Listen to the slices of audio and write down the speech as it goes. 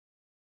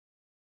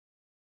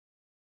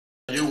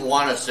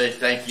want to say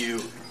thank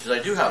you, because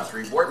I do have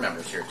 3 board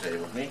members here today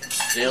with me.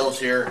 Dale's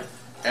here,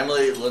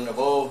 Emily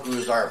Leneveau, who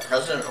is our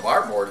president of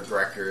our board of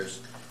directors,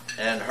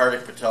 and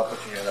Hardik Patel.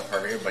 Put your hand up,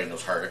 Hardik. Everybody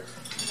knows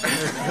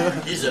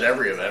Hardik. He's at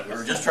every event. We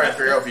were just trying to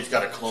figure out if he's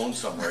got a clone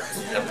somewhere,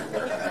 because he's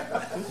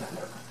everywhere.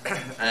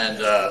 And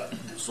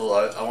so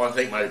I want to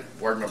thank my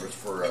board members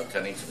for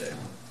attending today.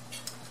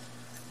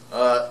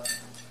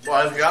 Well,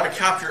 I've got a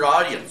captured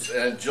audience,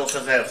 and Jill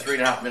says I have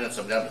 3.5 minutes.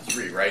 I'm down to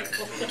 3, right?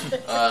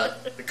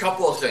 A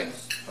couple of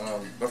things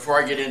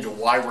before I get into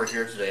why we're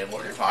here today and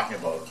what you're talking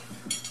about.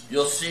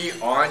 You'll see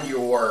on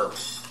your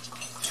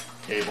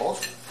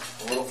tables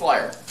a little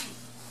flyer.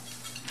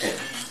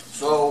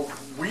 So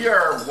we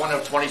are one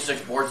of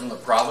 26 boards in the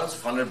province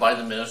funded by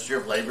the Ministry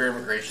of Labour,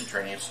 Immigration,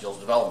 Training and Skills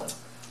Development.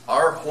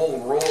 Our whole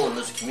role in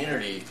this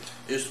community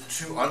is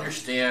to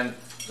understand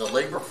the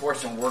labor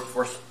force and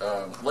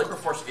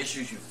workforce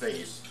issues you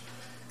face,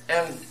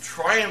 and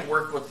try and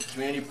work with the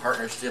community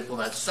partners to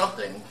implement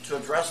something to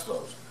address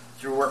those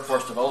through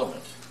workforce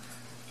development.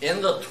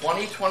 In the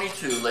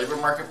 2022 labor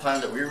market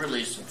plan that we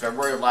released in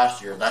February of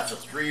last year, that's a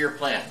 3-year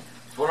plan.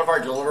 It's one of our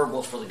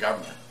deliverables for the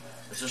government.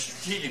 It's a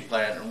strategic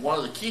plan, and one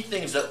of the key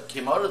things that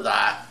came out of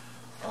that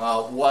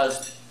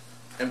was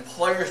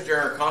employers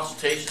during our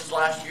consultations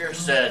last year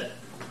said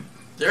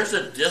there's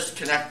a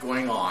disconnect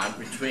going on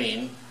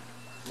between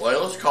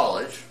Loyalist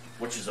College,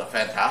 which is a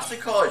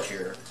fantastic college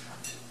here,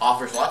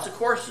 offers lots of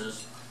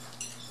courses,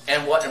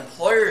 and what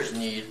employers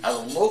need at a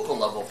local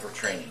level for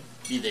training,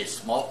 be they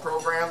small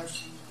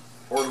programs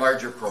or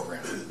larger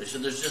programs. They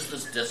said there's just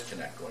this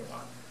disconnect going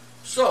on.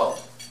 So,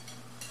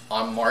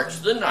 on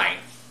March the 9th,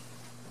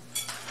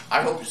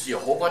 I hope to see a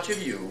whole bunch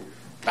of you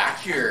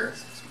back here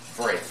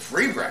for a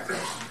free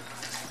breakfast,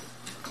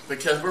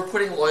 because we're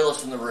putting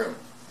loyalists in the room.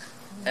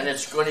 And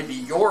it's going to be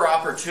your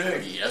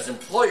opportunity as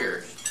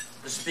employers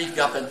to speak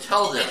up and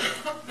tell them,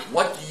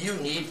 what do you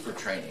need for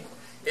training?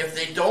 If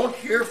they don't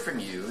hear from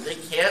you, they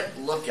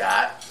can't look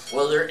at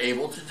whether they're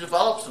able to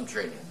develop some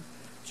training.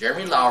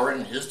 Jeremy Lauer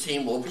and his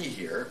team will be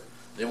here.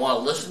 They want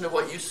to listen to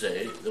what you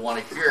say. They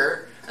want to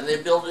hear, and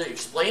they'll be able to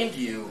explain to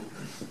you,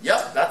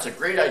 yep, that's a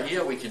great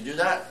idea, we can do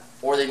that.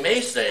 Or they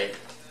may say,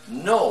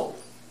 no,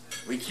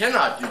 we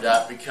cannot do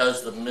that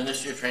because the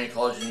Ministry of Training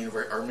College and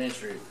University, or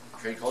Ministry of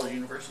Training College and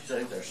Universities, I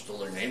think they're still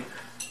their name.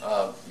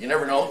 You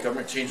never know,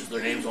 government changes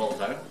their names all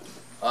the time.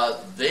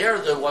 They are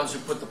the ones who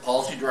put the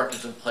policy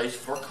directives in place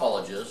for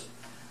colleges,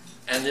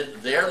 and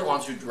they are the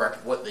ones who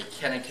direct what they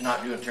can and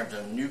cannot do in terms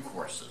of new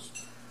courses.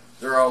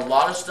 There are a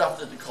lot of stuff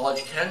that the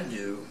college can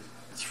do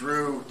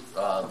through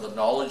the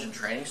Knowledge and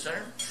Training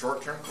Center,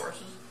 short-term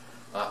courses,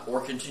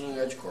 or continuing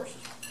ed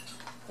courses.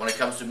 When it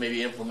comes to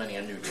maybe implementing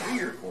a new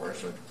 2-year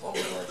course or diploma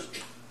course,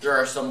 there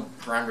are some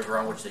parameters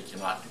around which they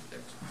cannot do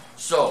things.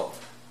 So,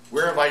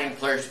 we're inviting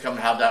players to come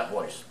and have that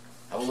voice,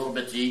 have a little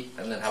bit to eat,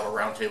 and then have a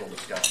roundtable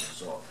discussion.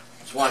 So,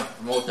 just want to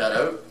promote that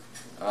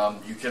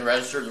out. You can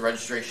register. The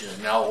registration is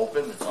now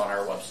open. It's on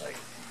our website.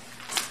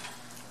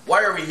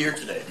 Why are we here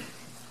today?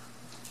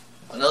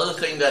 Another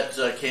thing that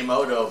came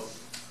out of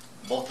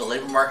both the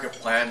labor market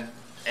plan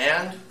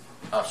and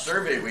a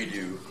survey we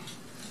do,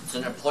 it's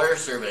an employer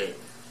survey.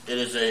 It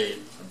is a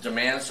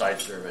demand-side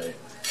survey.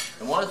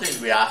 And one of the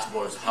things we ask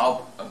about is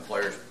how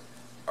employers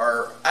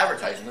are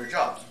advertising their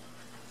jobs.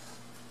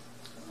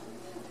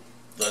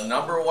 The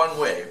number one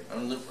way,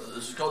 and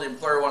this is called the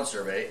Employer One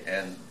Survey,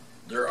 and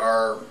there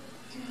are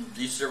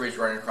these surveys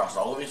running across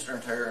all of Eastern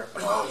Ontario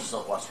and all of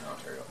Southwestern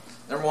Ontario.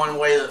 Number one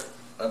way that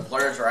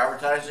employers are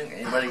advertising,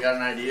 anybody got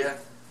an idea?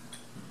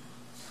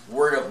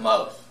 Word of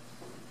mouth.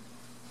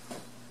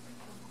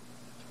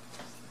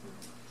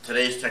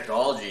 Today's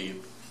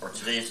technology, or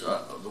today's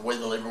the way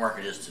the labor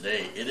market is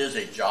today, it is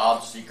a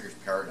job seeker's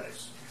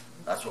paradise.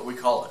 That's what we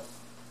call it.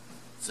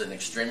 It's an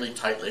extremely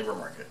tight labor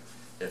market.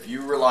 If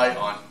you rely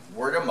on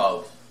word of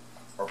mouth,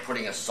 or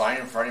putting a sign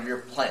in front of your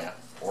plant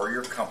or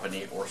your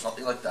company or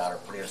something like that, or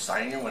putting a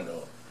sign in your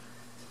window,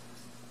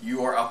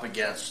 you are up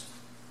against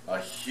a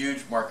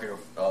huge market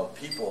of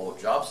people,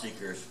 job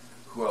seekers,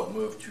 who have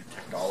moved to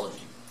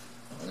technology,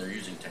 and they're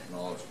using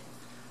technology.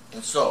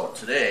 And so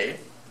today,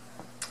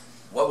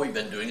 what we've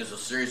been doing is a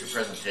series of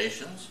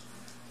presentations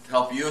to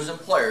help you as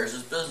employers,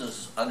 as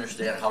businesses,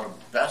 understand how to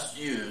best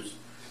use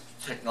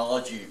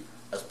technology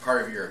as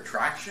part of your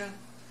attraction,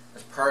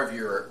 as part of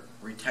your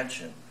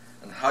retention,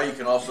 and how you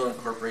can also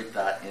incorporate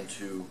that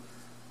into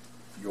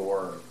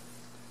your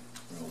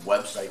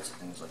websites and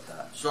things like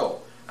that.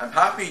 So I'm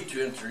happy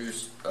to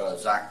introduce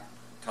Zach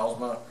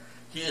Telsma.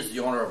 He is the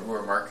owner of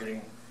Lure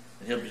Marketing,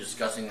 and he'll be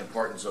discussing the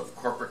importance of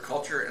corporate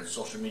culture and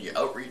social media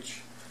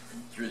outreach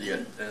through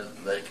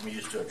that it can be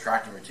used to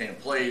attract and retain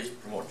employees,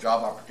 promote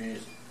job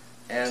opportunities,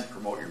 and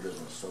promote your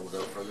business. So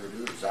without further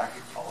ado, Zach,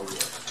 it's all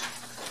yours.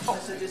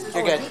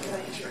 You're good.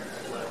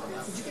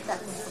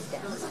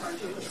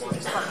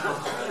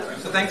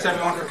 So thanks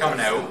everyone for coming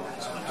out.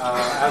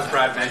 As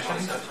Brad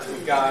mentioned,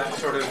 we've got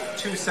sort of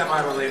 2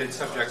 semi-related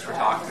subjects we're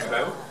talking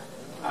about,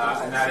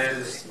 and that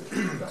is,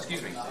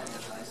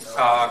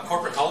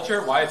 corporate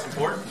culture, why it's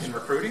important in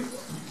recruiting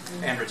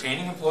and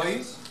retaining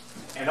employees,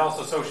 and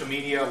also social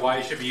media, why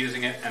you should be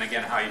using it, and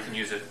again, how you can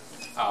use it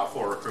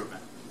for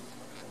recruitment.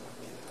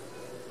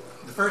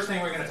 The first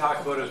thing we're going to talk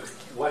about is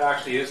what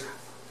actually is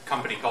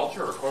company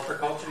culture or corporate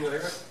culture, you'll hear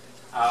it.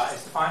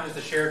 It's defined as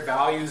the shared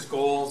values,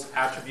 goals,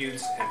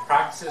 attributes, and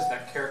practices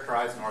that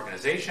characterize an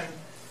organization.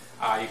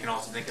 You can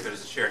also think of it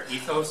as a shared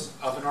ethos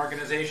of an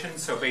organization.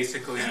 So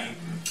basically,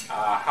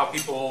 how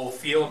people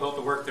feel about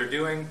the work they're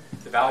doing,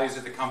 the values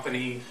of the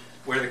company,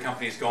 where the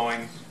company is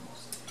going,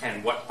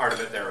 and what part of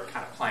it they're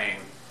kind of playing.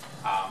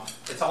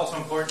 It's also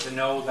important to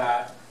know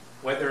that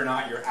whether or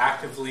not you're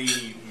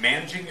actively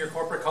managing your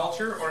corporate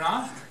culture or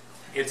not,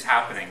 it's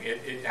happening.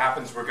 It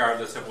happens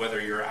regardless of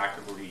whether you're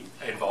actively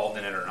involved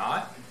in it or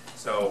not.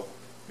 So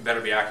you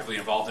better be actively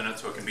involved in it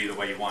so it can be the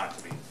way you want it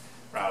to be,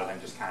 rather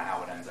than just kind of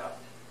how it ends up.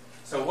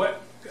 So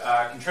what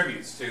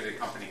contributes to the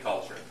company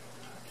culture?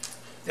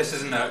 This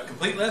isn't a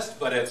complete list,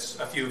 but it's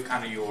a few of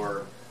kind of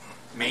your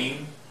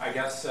main, I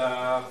guess,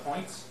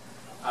 points.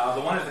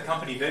 The one is the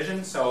company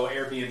vision. So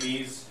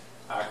Airbnb's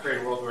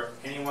create a world where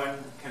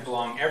anyone can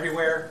belong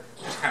everywhere.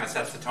 Just kind of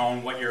sets the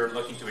tone, what you're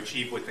looking to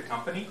achieve with the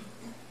company.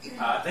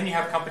 Then you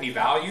have company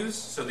values.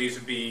 So these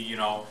would be,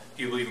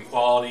 do you believe in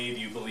quality? Do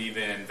you believe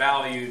in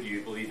value? Do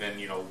you believe in,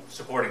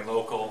 supporting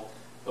local?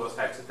 Those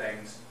types of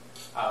things.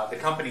 The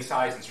company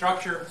size and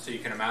structure. So you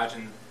can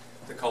imagine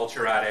the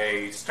culture at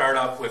a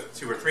startup with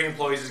 2 or 3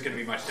 employees is going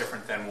to be much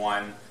different than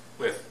one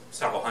with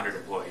several hundred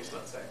employees,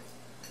 let's say.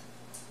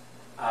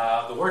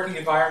 The working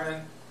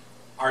environment.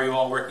 Are you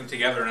all working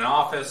together in an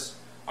office?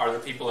 Are there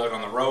people out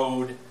on the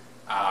road?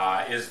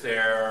 Is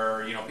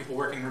there, people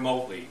working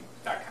remotely?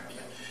 That kind of thing.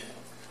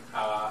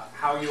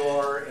 How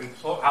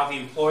the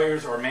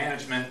employers or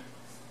management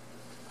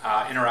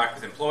interact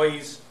with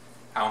employees,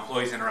 how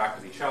employees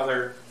interact with each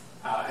other,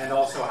 and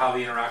also how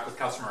they interact with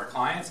customer or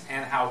clients,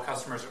 and how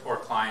customers or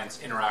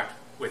clients interact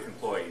with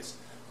employees.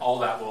 All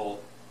that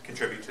will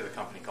contribute to the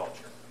company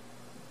culture.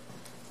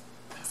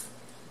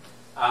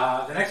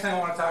 The next thing I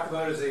want to talk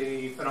about is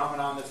a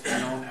phenomenon that's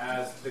been known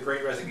as the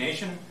Great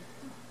Resignation.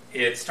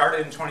 It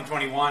started in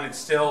 2021. It's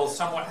still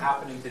somewhat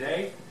happening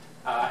today.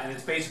 And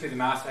it's basically the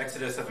mass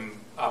exodus of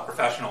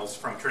professionals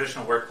from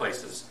traditional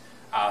workplaces.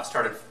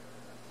 Started,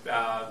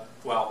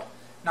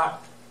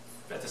 not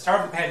at the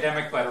start of the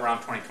pandemic, but around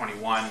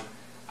 2021.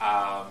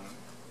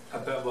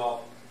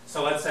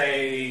 So let's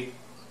say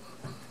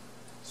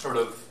sort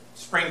of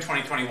spring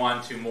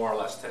 2021 to more or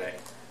less today.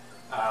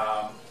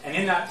 And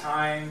in that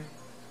time,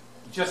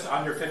 just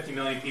under 50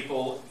 million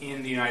people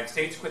in the United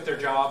States quit their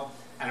job,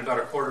 and about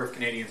a quarter of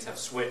Canadians have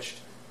switched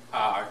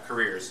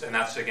careers. And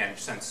that's, again,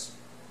 since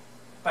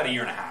about a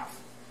year and a half.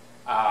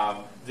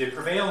 The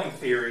prevailing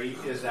theory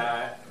is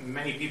that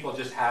many people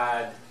just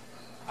had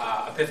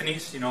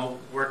epiphanies,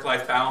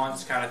 work-life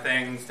balance kind of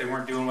things. They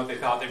weren't doing what they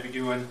thought they'd be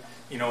doing.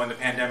 In the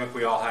pandemic,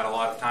 we all had a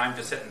lot of time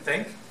to sit and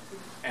think.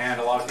 And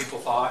a lot of people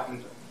thought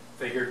and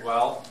figured,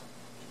 well,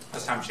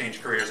 it's time to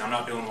change careers. I'm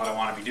not doing what I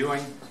want to be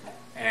doing.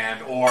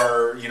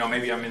 Or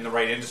maybe I'm in the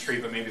right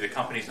industry, but maybe the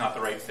company's not the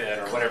right fit,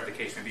 or whatever the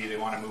case may be. They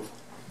want to move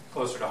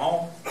closer to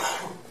home.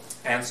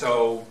 And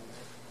so,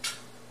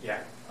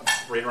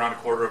 right around a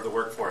quarter of the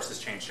workforce has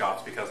changed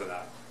jobs because of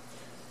that.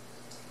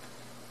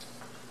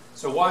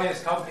 So why is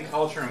company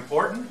culture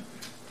important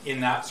in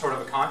that sort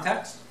of a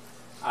context?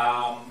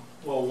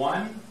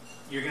 One,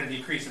 you're going to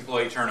decrease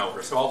employee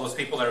turnover. So all those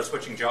people that are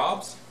switching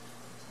jobs,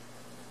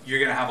 you're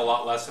going to have a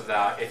lot less of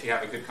that if you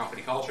have a good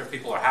company culture. If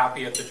people are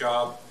happy at the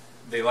job,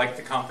 they like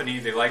the company,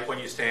 they like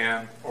what you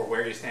stand or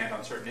where you stand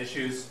on certain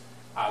issues,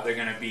 they're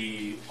going to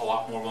be a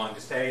lot more willing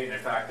to stay. And in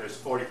fact, there's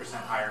 40%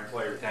 higher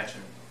employee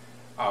retention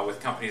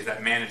with companies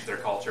that manage their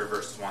culture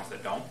versus ones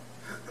that don't.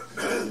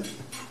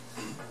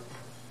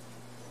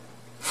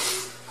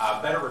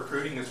 Better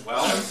recruiting as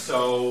well.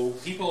 So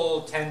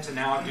people tend to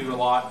now do a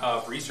lot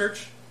of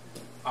research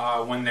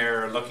when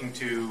they're looking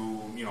to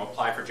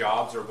apply for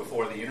jobs or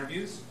before the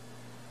interviews.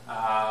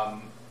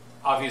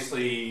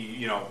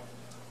 Obviously,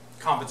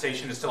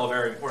 compensation is still a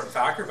very important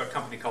factor, but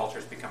company culture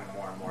is becoming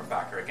more and more a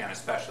factor, again,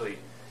 especially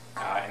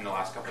in the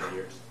last couple of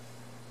years.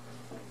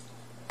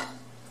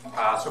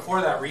 So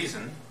for that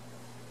reason,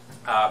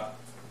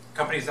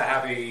 companies that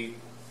have a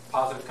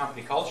positive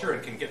company culture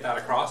and can get that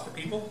across to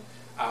people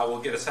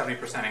will get a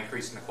 70%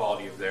 increase in the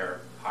quality of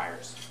their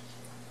hires.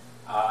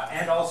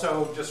 And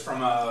also, just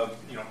from a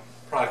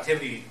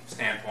productivity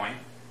standpoint,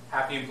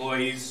 happy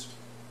employees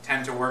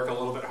tend to work a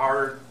little bit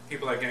harder.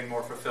 People are getting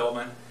more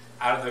fulfillment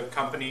out of the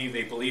company.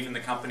 They believe in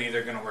the company.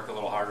 They're going to work a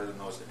little harder than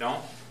those that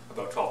don't,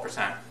 about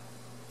 12%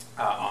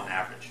 on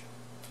average.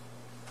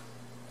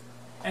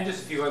 And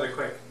just a few other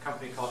quick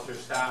company culture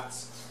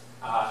stats.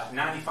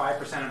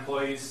 95%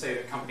 employees say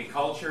that company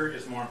culture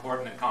is more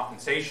important than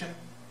compensation.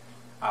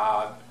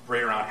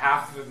 Right around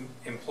half of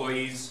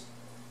employees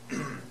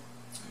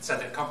said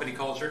that company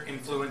culture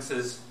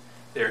influences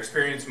their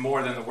experience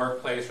more than the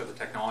workplace or the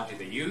technology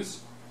they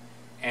use.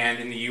 And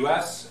in the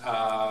US,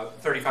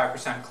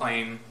 35%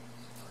 claim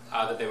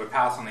that they would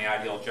pass on the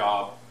ideal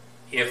job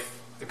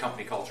if the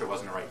company culture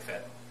wasn't a right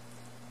fit.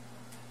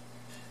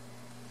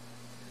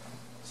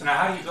 So now,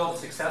 how do you build a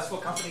successful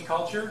company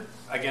culture?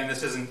 Again,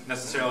 this isn't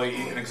necessarily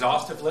an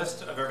exhaustive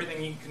list of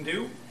everything you can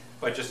do,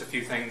 but just a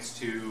few things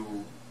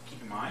to keep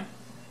in mind.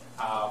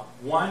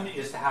 One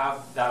is to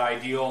have that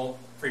ideal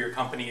for your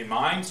company in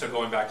mind. So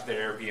going back to the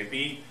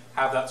Airbnb,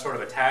 have that sort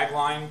of a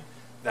tagline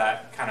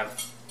that kind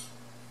of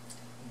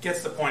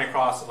gets the point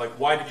across of like,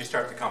 why did you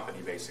start the company,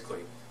 basically?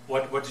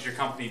 What does your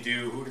company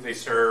do? Who do they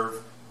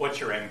serve? What's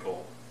your end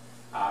goal?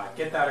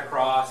 Get that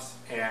across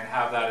and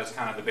have that as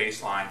kind of the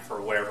baseline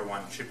for what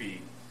everyone should be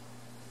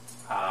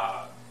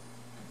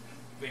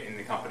in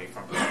the company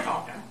from the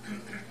top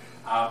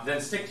down.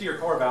 Then stick to your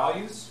core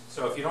values.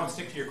 So if you don't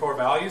stick to your core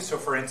values, so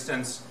for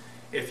instance,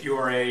 if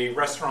you're a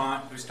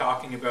restaurant who's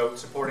talking about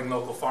supporting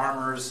local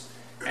farmers,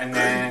 and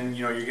then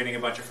you're getting a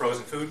bunch of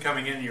frozen food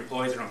coming in, and your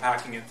employees are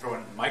unpacking it and throwing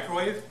it in the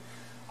microwave,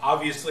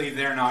 obviously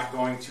they're not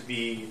going to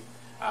be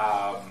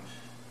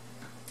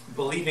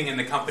believing in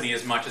the company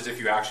as much as if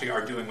you actually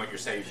are doing what you're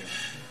saying.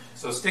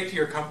 So stick to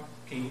your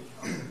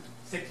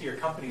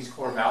company's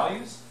core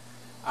values.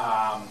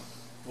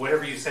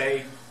 Whatever you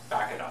say,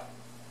 back it up.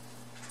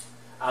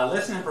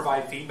 Listen and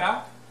provide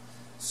feedback.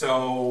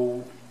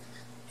 So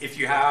if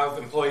you have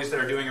employees that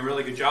are doing a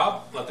really good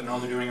job, let them know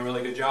they're doing a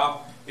really good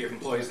job. If you have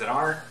employees that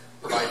aren't,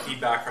 provide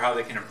feedback for how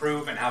they can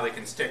improve and how they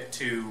can stick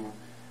to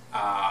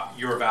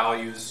your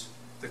values,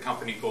 the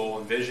company goal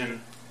and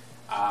vision,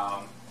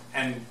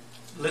 and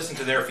listen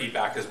to their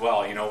feedback as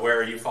well. Where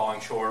are you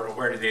falling short, or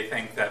where do they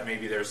think that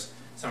maybe there's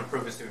some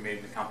improvements to be made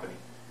in the company?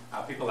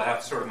 People that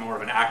have sort of more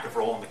of an active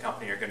role in the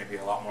company are going to be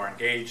a lot more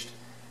engaged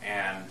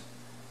and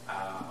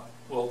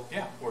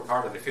work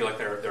harder. They feel like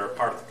they're a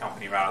part of the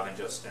company rather than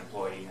just an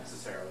employee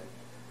necessarily.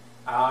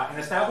 And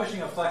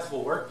establishing a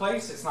flexible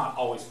workplace, it's not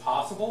always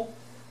possible,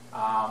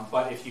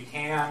 but if you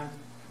can,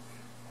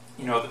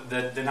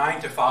 the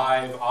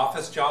 9-to-5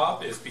 office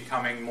job is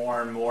becoming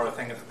more and more a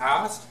thing of the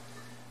past.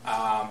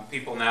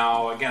 People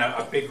now, again,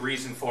 a big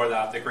reason for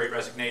that, the Great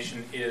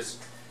Resignation, is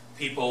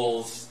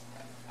people's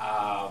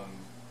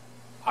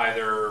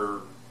either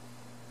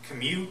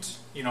commute,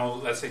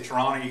 let's say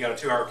Toronto, you got a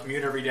 2-hour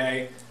commute every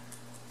day.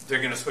 They're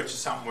going to switch to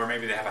something where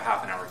maybe they have a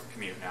half an hour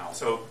commute now.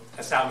 So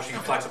establishing a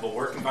flexible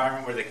work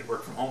environment where they could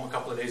work from home a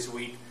couple of days a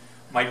week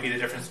might be the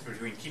difference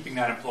between keeping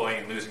that employee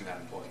and losing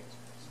that employee.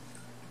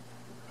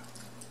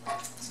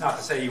 It's not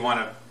to say you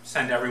want to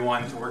send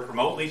everyone to work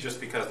remotely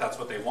just because that's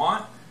what they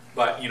want,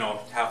 but to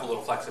have a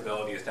little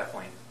flexibility is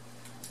definitely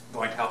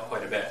going to help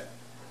quite a bit.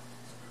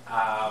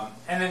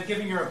 And then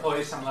giving your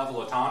employees some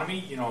level of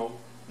autonomy.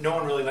 No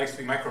one really likes to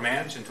be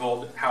micromanaged and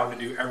told how to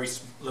do every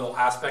little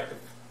aspect of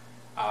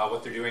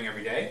what they're doing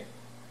every day.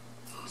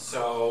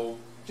 So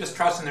just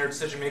trust in their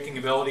decision-making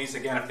abilities.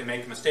 Again, if they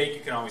make a mistake,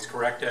 you can always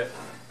correct it,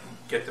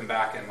 get them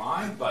back in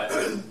line. But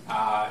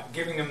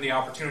giving them the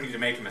opportunity to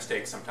make a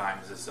mistake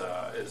sometimes is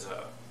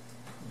a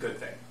good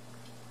thing.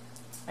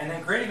 And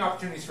then creating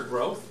opportunities for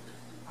growth.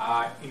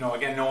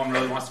 Again, no one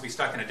really wants to be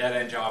stuck in a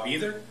dead-end job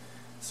either.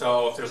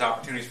 So if there's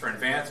opportunities for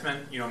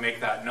advancement, make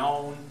that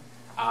known.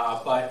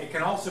 But it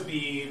can also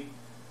be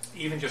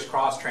even just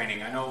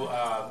cross-training. I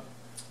know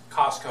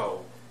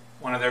Costco,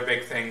 one of their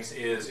big things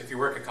is if you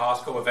work at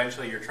Costco,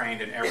 eventually you're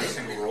trained in every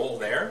single role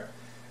there.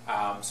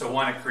 So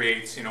one, it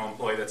creates an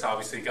employee that's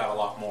obviously got a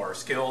lot more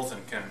skills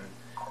and can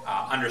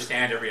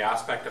understand every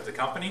aspect of the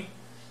company.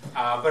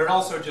 But it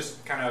also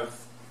just kind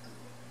of,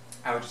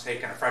 I would just say,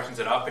 kind of freshens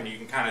it up, and you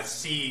can kind of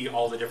see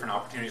all the different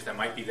opportunities that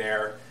might be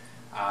there.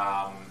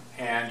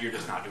 And you're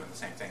just not doing the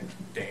same thing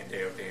day in,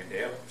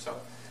 day out. So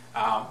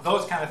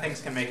those kind of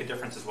things can make a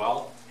difference as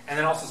well. And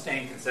then also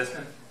staying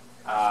consistent.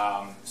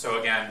 So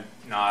again,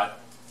 not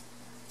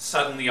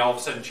suddenly all of a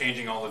sudden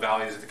changing all the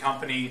values of the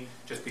company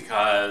just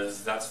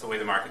because that's the way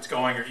the market's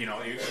going, or you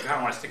kind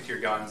of want to stick to your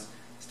guns.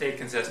 Stay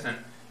consistent.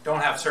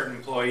 Don't have certain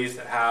employees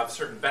that have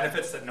certain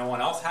benefits that no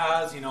one else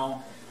has.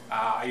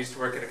 I used to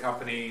work at a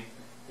company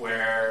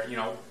where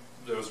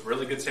there was a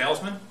really good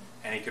salesman,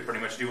 and he could pretty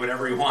much do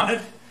whatever he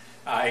wanted,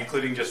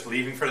 including just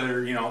leaving for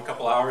a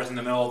couple hours in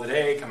the middle of the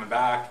day, coming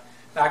back.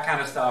 That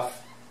kind of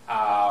stuff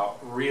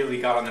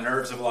really got on the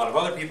nerves of a lot of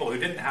other people who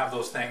didn't have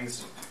those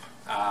things.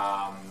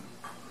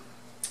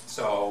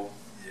 So,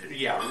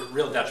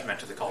 real detriment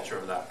to the culture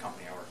of that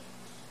company I work.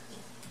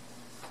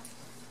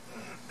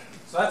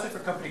 So that's it for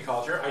company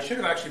culture. I should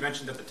have actually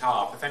mentioned at the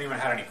top, if anyone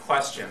had any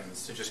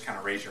questions, to just kind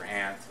of raise your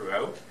hand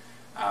throughout.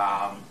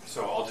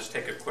 So I'll just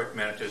take a quick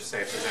minute to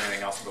say if there's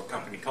anything else about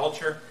company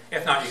culture.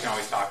 If not, you can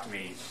always talk to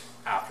me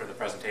after the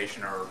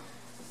presentation, or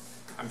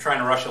I'm trying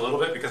to rush a little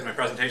bit because my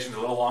presentation is a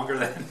little longer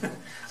than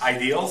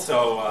ideal.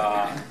 So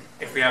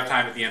if we have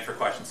time at the end for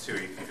questions too,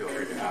 you can feel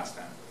free to ask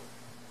them.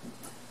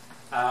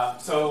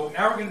 So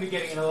now we're going to be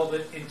getting a little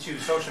bit into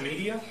social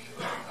media,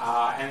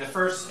 and the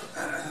first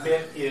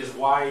bit is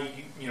why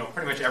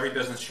pretty much every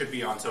business should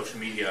be on social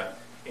media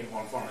in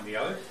one form or the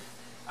other.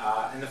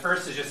 And the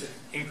first is just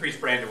increase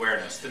brand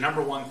awareness. The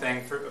number one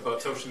thing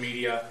about social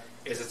media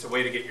is it's a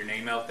way to get your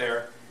name out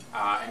there,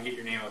 and get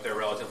your name out there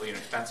relatively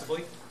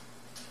inexpensively.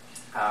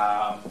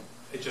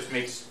 It just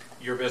makes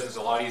your business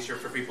a lot easier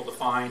for people to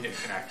find and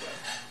connect with.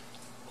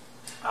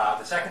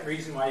 The second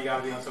reason why you got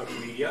to be on social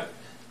media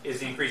is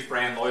the increased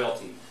brand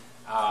loyalty.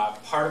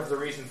 Part of the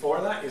reason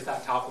for that is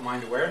that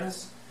top-of-mind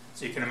awareness.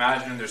 So you can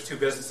imagine there's two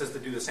businesses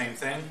that do the same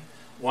thing.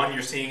 One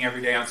you're seeing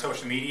every day on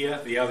social media,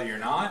 the other you're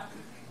not.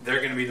 They're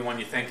going to be the one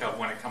you think of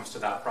when it comes to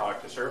that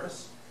product or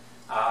service.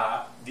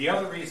 The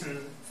other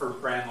reason for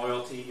brand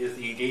loyalty is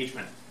the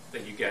engagement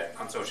that you get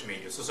on social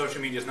media. So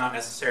social media is not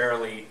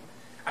necessarily,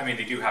 I mean,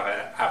 they do have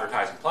an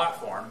advertising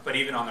platform, but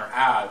even on their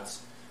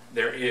ads,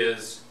 there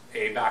is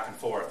a back and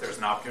forth. There's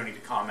an opportunity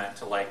to comment,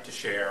 to like, to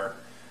share.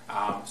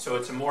 So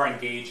it's a more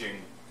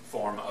engaging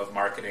form of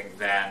marketing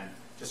than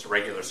just a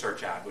regular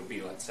search ad would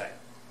be, let's say.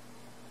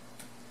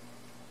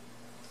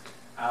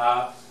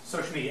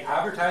 Social media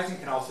advertising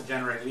can also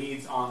generate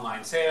leads,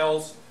 online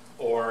sales,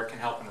 or can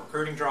help in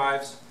recruiting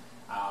drives.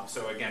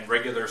 So again,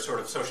 regular sort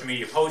of social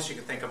media posts you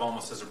can think of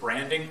almost as a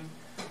branding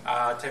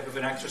type of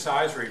an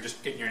exercise where you're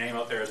just getting your name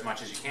out there as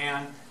much as you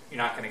can. You're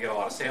not going to get a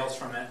lot of sales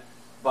from it.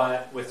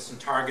 But with some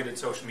targeted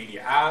social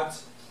media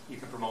ads, you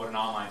can promote an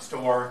online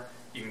store.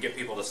 You can get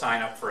people to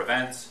sign up for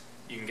events.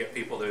 You can get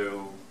people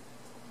to,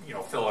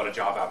 fill out a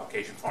job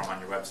application form on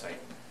your website.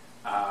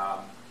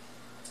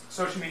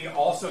 Social media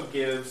also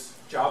gives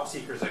job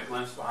seekers a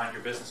glimpse behind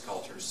your business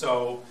culture.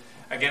 So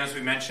again, as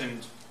we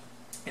mentioned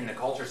in the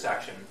culture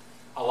section,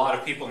 a lot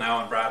of people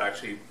now, and Brad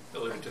actually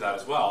alluded to that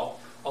as well,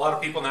 a lot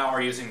of people now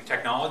are using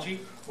technology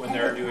when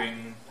they're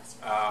doing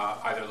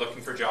either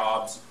looking for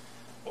jobs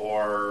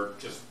or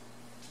just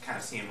kind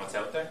of seeing what's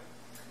out there.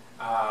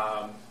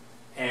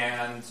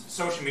 And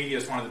social media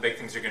is one of the big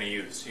things you're going to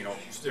use. Your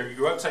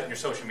website and your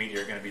social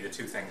media are going to be the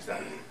two things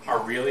that are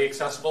really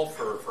accessible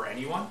for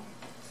anyone.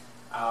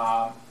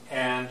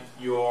 And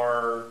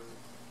your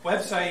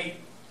website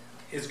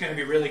is going to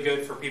be really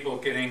good for people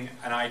getting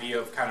an idea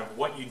of kind of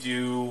what you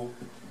do,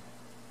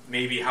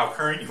 maybe how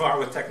current you are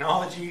with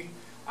technology,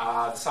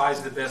 the size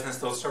of the business,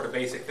 those sort of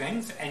basic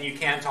things. And you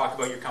can talk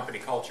about your company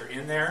culture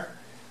in there.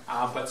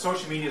 But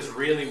social media is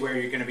really where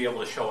you're going to be able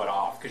to show it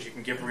off because you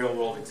can give real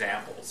world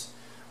examples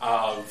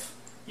of,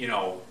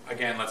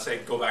 again, let's say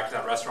go back to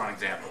that restaurant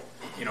example,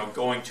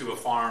 going to a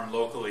farm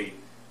locally,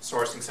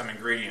 sourcing some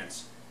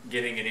ingredients,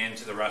 getting it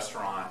into the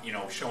restaurant,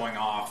 showing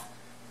off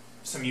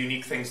some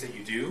unique things that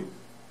you do.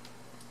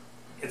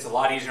 It's a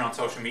lot easier on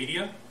social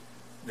media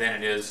than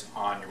it is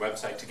on your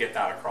website to get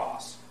that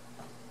across.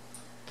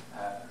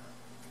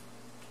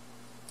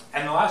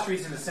 And the last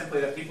reason is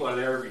simply that people are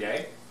there every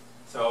day.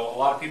 So a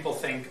lot of people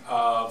think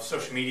of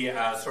social media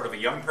as sort of a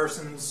young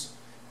person's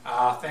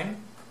thing,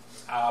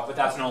 but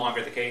that's no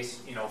longer the case.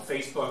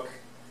 Facebook,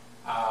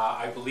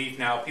 I believe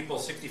now people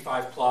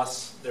 65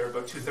 plus, there are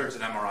about 2/3 of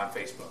them are on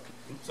Facebook.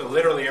 So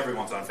literally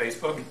everyone's on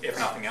Facebook, if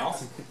nothing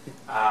else.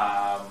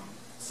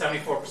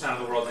 74% of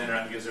the world's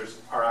internet users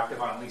are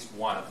active on at least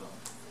one of them.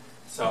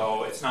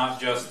 So it's not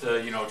just the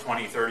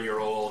 20,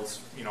 30-year-olds,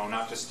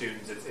 not just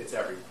students, it's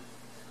everyone.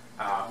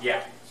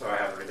 So I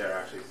have it right there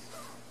actually.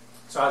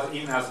 So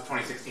even as of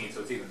 2016,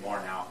 so it's even more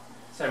now.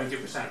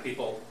 72% of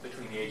people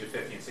between the age of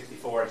 50 and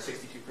 64, and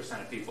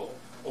 62% of people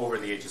over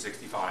the age of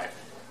 65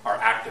 are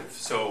active.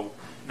 So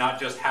not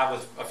just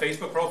have a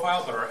Facebook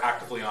profile, but are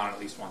actively on at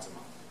least once a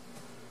month.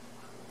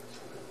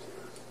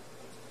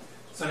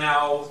 So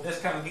now this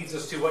kind of leads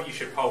us to what you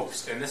should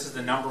post. And this is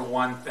the number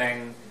one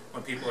thing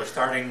when people are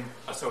starting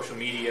a social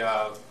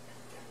media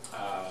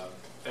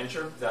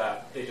venture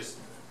that they just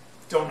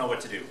don't know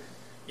what to do.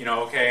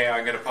 Okay,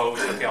 I'm going to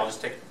post. Okay, I'll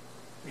just take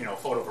a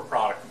photo of a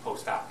product and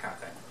post that kind of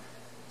thing.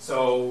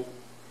 So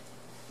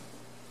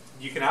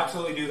you can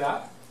absolutely do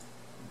that,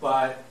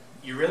 but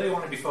you really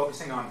want to be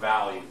focusing on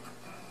value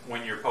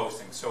when you're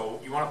posting.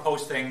 So you want to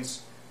post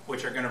things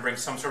which are going to bring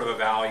some sort of a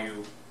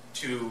value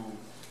to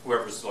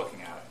whoever's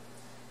looking at it.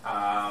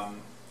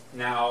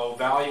 Now,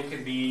 value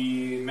can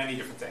be many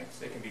different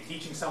things. It can be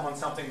teaching someone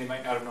something they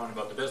might not have known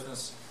about the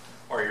business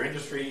or your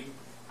industry.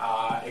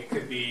 It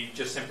could be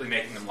just simply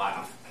making them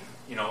laugh.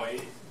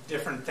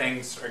 Different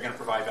things are going to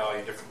provide value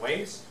in different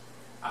ways.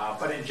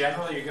 But in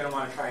general, you're going to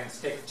want to try and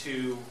stick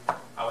to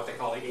what they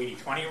call the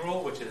 80-20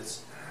 rule, which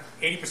is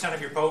 80%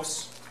 of your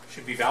posts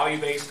should be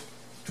value-based,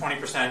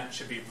 20%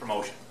 should be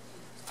promotion.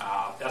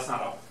 That's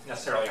not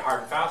necessarily a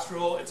hard and fast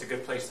rule. It's a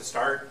good place to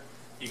start.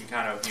 You can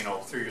kind of,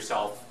 through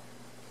yourself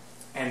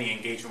and the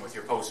engagement with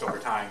your post over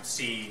time,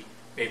 see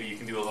maybe you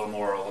can do a little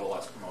more or a little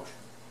less promotion.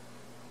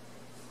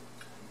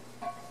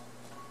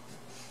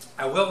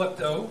 I will look,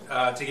 though,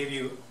 to give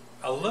you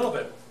a little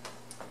bit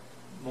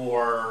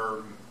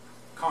more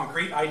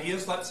concrete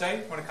ideas, let's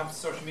say, when it comes to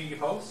social media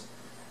posts.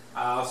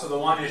 So the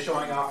one is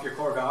showing off your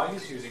core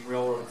values using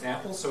real-world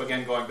examples. So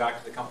again, going back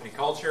to the company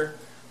culture,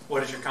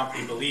 what does your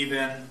company believe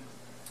in?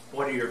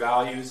 What are your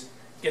values?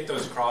 Get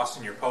those across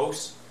in your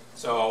posts.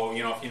 So,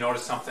 if you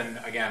notice something,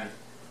 again,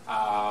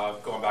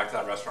 going back to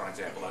that restaurant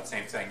example, that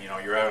same thing,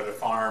 you're out at a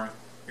farm,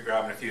 you're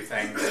grabbing a few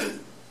things,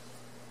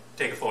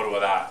 take a photo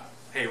of that.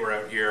 Hey, we're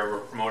out here, we're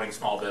promoting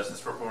small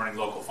business, we're promoting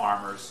local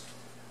farmers.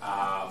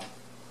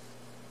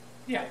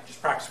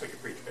 Just practice what you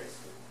preach,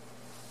 basically.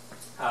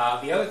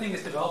 The other thing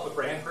is develop a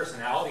brand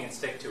personality and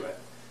stick to it.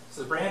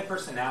 So the brand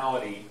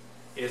personality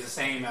is the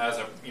same as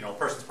a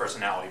person's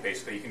personality.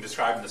 Basically, you can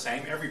describe them the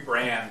same. Every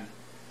brand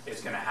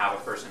is going to have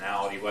a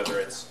personality, whether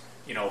it's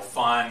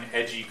fun,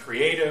 edgy,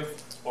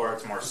 creative, or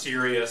it's more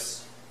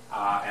serious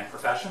and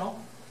professional.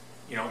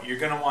 You're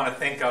going to want to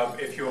think of,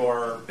 if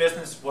your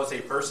business was a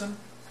person,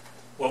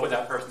 what would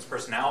that person's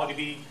personality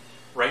be?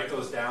 Write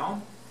those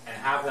down and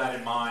have that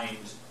in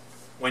mind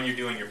when you're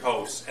doing your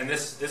posts. And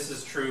this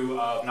is true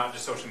of not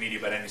just social media,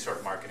 but any sort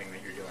of marketing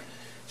that you're doing.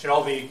 It should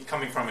all be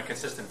coming from a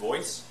consistent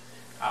voice.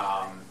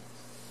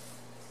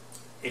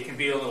 It can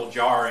be a little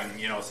jarring,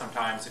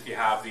 sometimes if you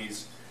have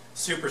these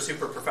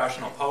super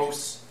professional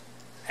posts,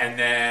 and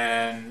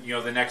then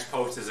the next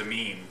post is a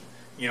meme,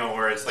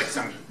 where it's like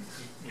some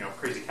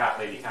crazy cat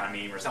lady kind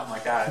of meme or something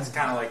like that. It's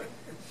kind of like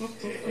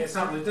it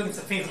doesn't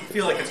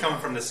feel like it's coming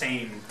from the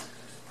same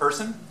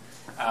person,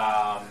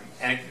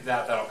 and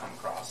that'll come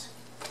across.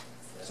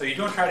 So you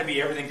don't try to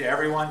be everything to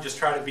everyone. Just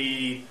try to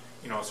be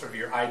sort of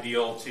your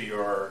ideal to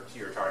your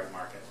target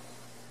market.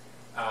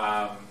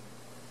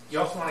 You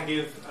also want to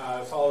give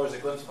followers a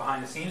glimpse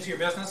behind the scenes of your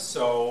business.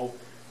 So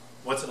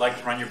what's it like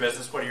to run your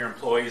business? What are your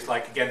employees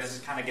like? Again, this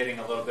is kind of getting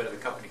a little bit of the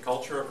company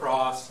culture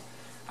across,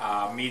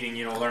 meeting,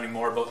 learning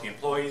more about the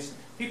employees.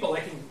 People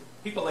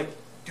like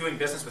doing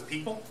business with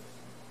people.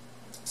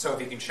 So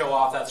if you can show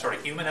off that sort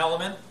of human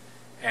element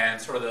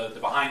and sort of the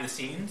behind the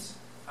scenes,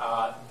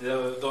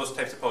 those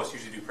types of posts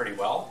usually do pretty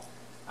well.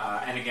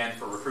 And again,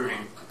 for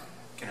recruiting,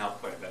 can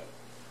help quite a bit.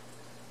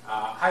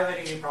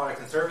 Highlighting new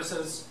products and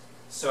services.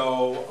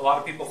 So a lot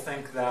of people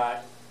think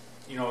that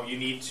you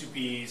need to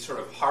be sort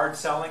of hard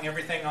selling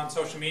everything on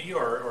social media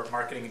or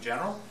marketing in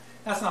general.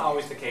 That's not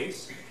always the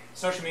case.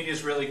 Social media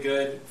is really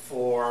good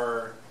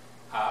for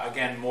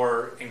again,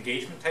 more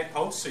engagement type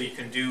posts, so you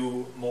can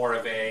do more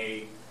of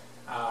a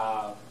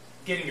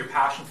getting your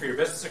passion for your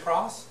business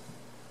across.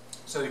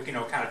 So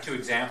kind of two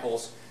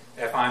examples.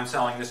 If I'm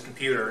selling this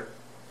computer,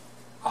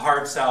 a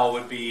hard sell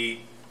would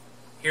be,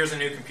 here's a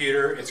new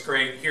computer, it's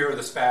great, here are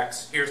the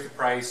specs, here's the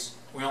price,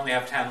 we only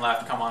have 10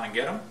 left, come on and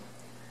get them.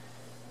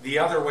 The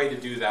other way to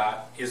do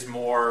that is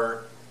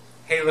more,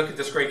 hey, look at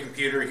this great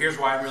computer, here's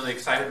why I'm really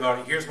excited about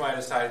it, here's why I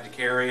decided to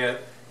carry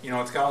it,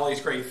 it's got all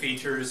these great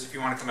features, if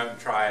you want to come out and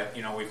try it,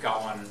 we've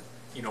got one,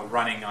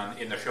 running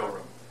in the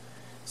showroom.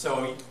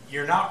 So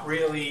you're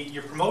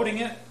promoting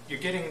it, you're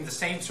getting the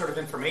same sort of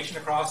information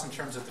across in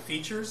terms of the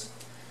features,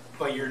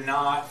 but you're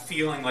not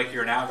feeling like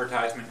you're an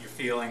advertisement, you're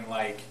feeling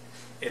like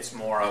it's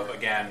more of,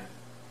 again,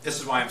 this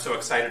is why I'm so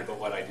excited about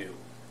what I do.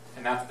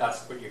 And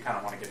that's what you kind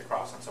of want to get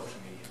across on social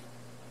media.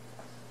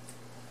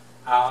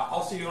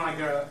 Also,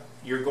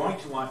 you're going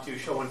to want to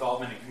show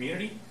involvement in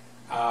community.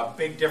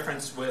 Big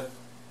difference with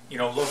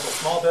local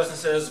small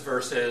businesses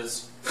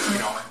versus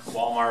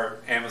Walmart,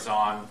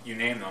 Amazon, you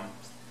name them,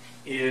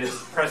 is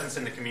presence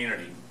in the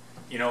community.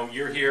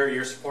 You're here,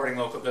 you're supporting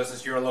local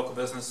business, you're a local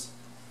business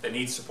that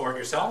needs support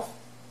yourself,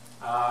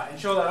 and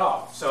show that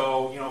off.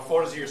 So,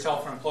 photos of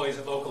yourself for employees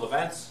at local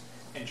events,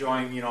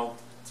 enjoying,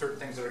 certain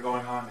things that are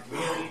going on in the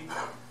community,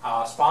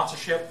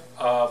 sponsorship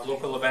of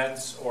local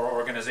events or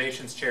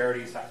organizations,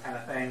 charities, that kind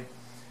of thing.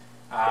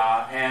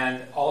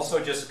 And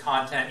also just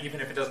content, even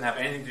if it doesn't have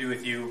anything to do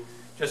with you,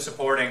 just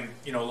supporting,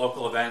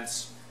 local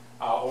events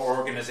or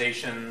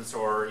organizations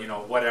or,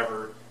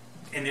 whatever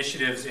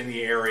initiatives in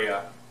the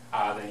area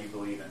that you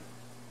believe in.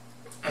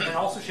 And then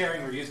also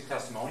sharing reviews and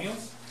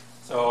testimonials.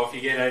 So if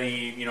you get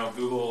any,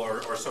 Google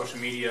or social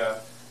media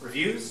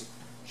reviews,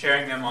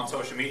 sharing them on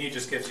social media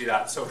just gives you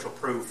that social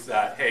proof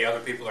that, hey, other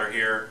people are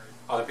here,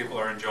 other people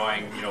are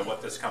enjoying,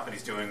 what this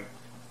company's doing,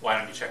 why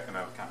don't you check them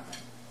out, kind of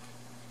thing.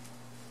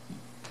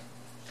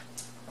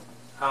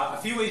 A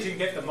few ways you can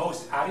get the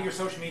most out of your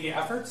social media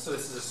efforts. So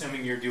this is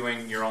assuming you're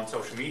doing your own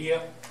social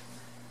media.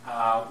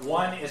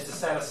 One is to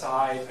set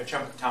aside a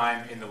chunk of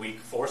time in the week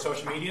for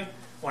social media.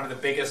 One of the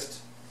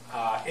biggest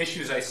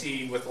issues I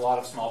see with a lot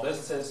of small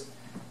businesses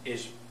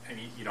is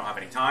you don't have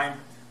any time.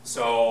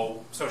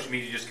 So social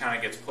media just kind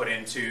of gets put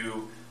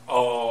into,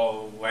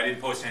 oh, I didn't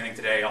post anything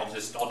today, I'll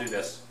do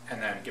this and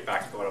then get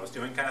back to what I was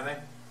doing, kind of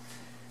thing.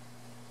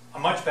 A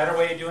much better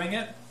way of doing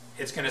it,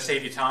 it's going to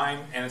save you time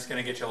and it's going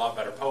to get you a lot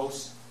better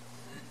posts,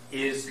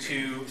 is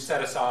to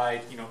set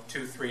aside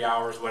 2-3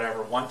 hours,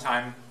 whatever, one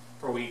time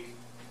per week,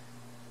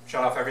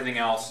 shut off everything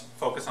else,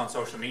 focus on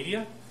social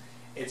media.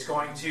 It's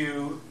going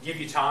to give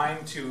you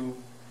time to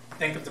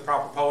think of the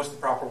proper post, the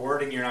proper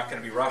wording. You're not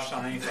going to be rushed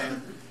on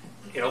anything.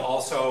 It'll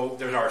also,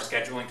 there are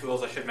scheduling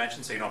tools I should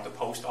mention, so you don't have to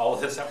post all of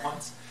this at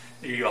once.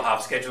 You'll have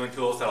scheduling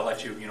tools that'll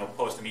let you,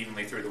 post them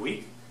evenly through the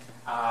week.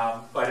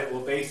 But it will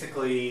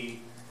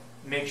basically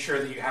make sure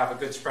that you have a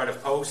good spread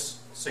of posts,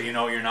 so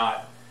you're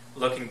not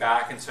looking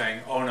back and saying,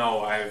 oh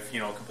no, I've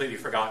completely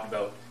forgotten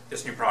about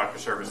this new product or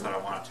service that I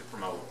wanted to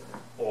promote,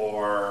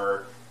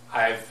 or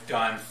I've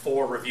done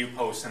 4 review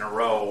posts in a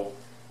row,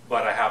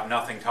 but I have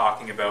nothing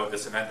talking about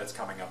this event that's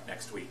coming up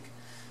next week.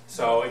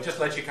 So it just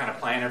lets you kind of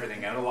plan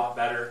everything out a lot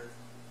better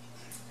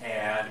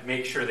and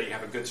make sure that you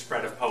have a good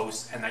spread of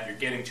posts and that you're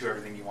getting to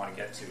everything you want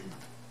to get to.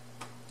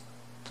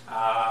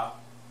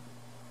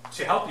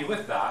 To help you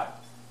with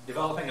that,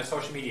 developing a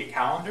social media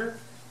calendar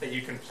that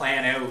you can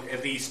plan out,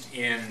 at least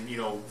in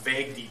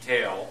vague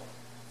detail,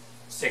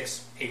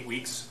 6-8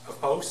 weeks of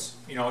posts.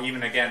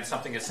 Even again,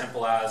 something as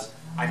simple as,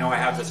 I know I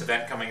have this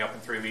event coming up in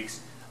 3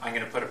 weeks, I'm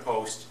going to put a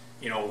post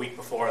a week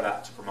before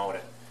that to promote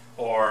it.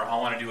 Or I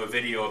want to do a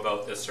video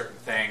about this certain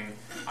thing,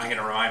 I'm going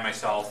to remind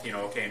myself,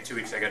 okay, in 2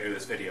 weeks I got to do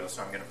this video,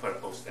 so I'm going to put a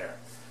post there.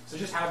 So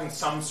just having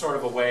some sort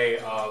of a way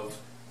of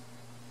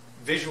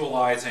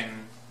visualizing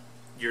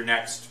your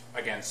next,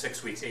 again,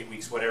 6 weeks, 8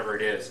 weeks, whatever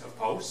it is, of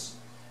posts,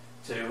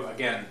 to,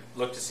 again,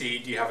 look to see,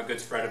 do you have a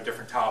good spread of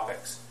different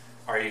topics?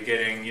 Are you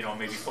getting,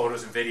 maybe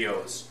photos and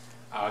videos,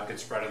 good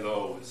spread of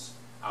those?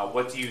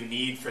 What do you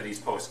need for these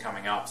posts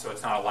coming up? So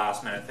it's not a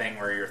last minute thing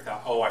where you're,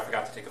 oh, I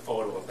forgot to take a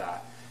photo of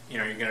that.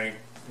 You're going to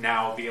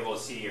now be able to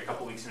see a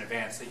couple weeks in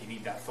advance that you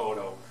need that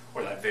photo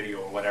or that video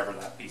or whatever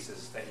that piece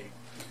is that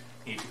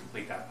you need to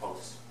complete that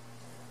post.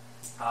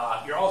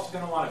 You're also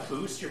going to want to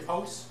boost your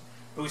posts.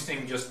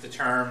 Boosting, just the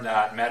term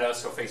that Meta,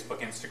 so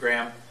Facebook,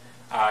 Instagram,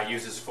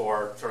 uses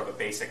for sort of a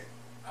basic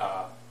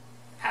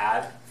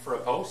ad for a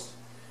post.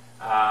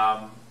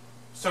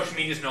 Social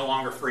media is no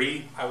longer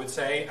free, I would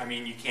say. I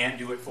mean, you can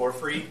do it for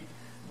free,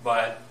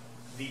 but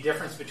the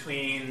difference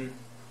between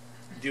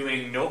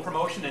doing no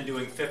promotion and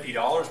doing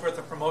 $50 worth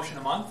of promotion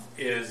a month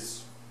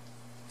is,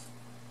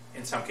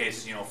 in some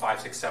cases,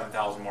 5, 6,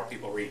 7,000 more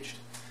people reached.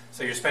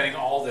 So you're spending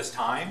all this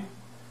time,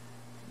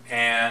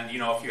 and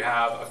if you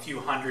have a few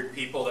hundred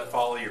people that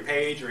follow your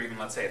page, or even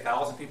let's say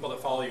 1,000 people that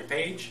follow your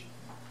page,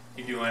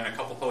 you're doing a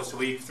couple posts a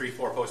week,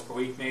 3-4 posts per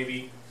week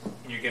maybe,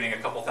 and you're getting a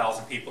couple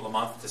thousand people a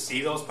month to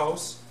see those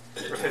posts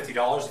for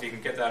 $50. If you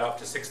can get that up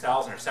to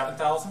 6,000 or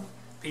 7,000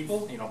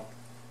 people,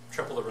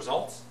 triple the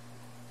results.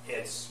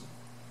 It's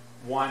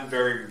one,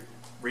 very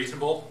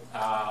reasonable.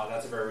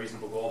 That's a very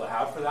reasonable goal to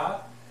have for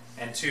that.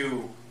 And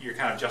two, you're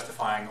kind of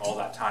justifying all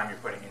that time you're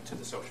putting into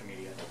the social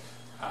media.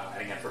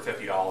 And again, for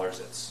 $50,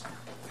 it's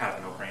kind of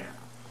a no-brainer.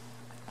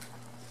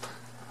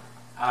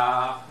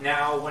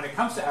 Now, when it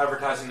comes to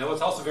advertising, though,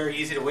 it's also very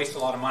easy to waste a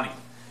lot of money.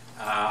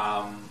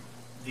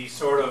 The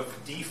sort of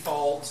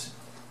default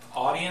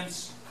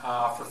audience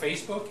for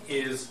Facebook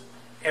is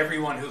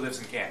everyone who lives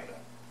in Canada.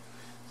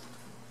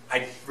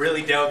 I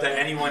really doubt that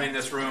anyone in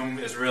this room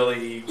is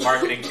really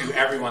marketing to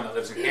everyone that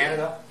lives in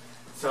Canada.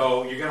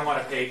 So you're going to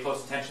want to pay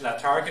close attention to that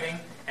targeting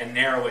and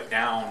narrow it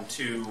down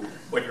to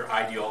what your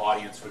ideal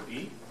audience would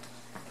be.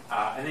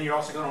 And then you're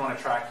also going to want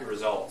to track your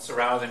results. So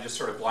rather than just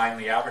sort of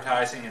blindly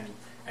advertising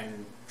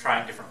and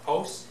trying different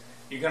posts,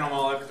 you're going to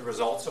want to look at the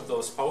results of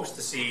those posts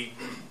to see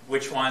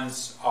which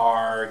ones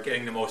are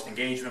getting the most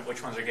engagement,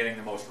 which ones are getting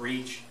the most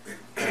reach,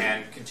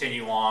 and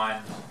continue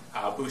on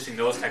boosting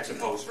those types of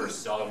posts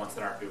versus other ones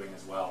that aren't doing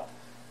as well.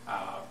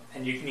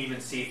 And you can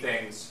even see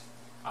things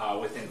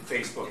within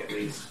Facebook, at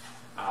least,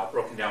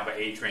 broken down by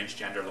age range,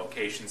 gender,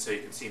 location, so you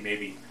can see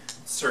maybe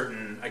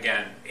certain,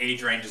 again,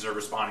 age ranges are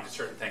responding to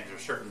certain things, or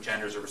certain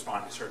genders are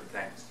responding to certain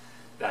things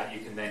that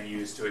you can then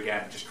use to,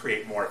 again, just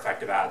create more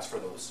effective ads for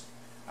those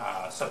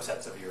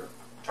subsets of your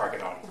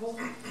target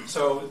audience.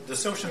 So the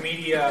social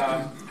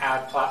media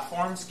ad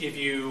platforms give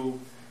you,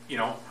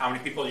 how many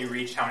people you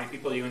reached, how many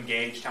people you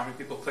engaged, how many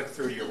people clicked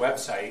through to your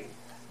website,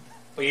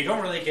 but you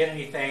don't really get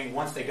anything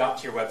once they got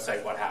to your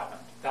website, what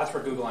happened. That's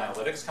where Google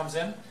Analytics comes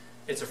in.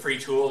 It's a free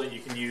tool that you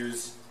can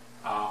use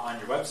on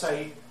your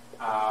website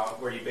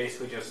where you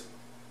basically just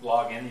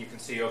log in. You can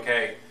see,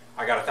 okay,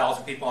 I got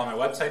 1,000 people on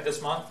my website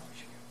this month.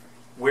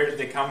 Where did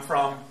they come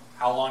from?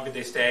 How long did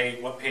they stay?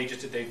 What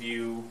pages did they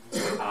view?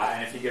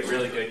 And if you get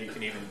really good, you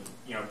can even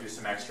do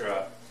some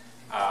extra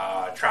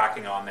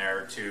tracking on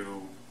there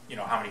to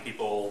how many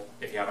people,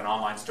 if you have an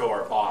online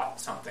store, bought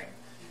something.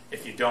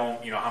 If you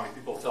don't, how many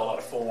people filled out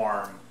a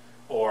form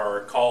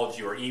or called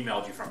you or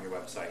emailed you from your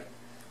website.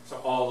 So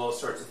all those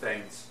sorts of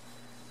things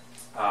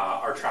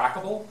are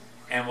trackable,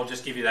 and will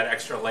just give you that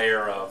extra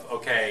layer of,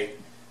 okay,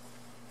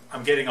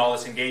 I'm getting all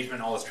this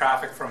engagement, all this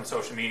traffic from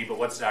social media, but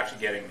what's it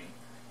actually getting me?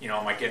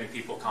 Am I getting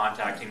people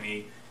contacting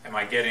me? Am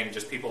I getting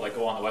just people that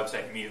go on the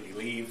website and immediately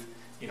leave?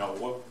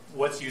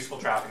 What's useful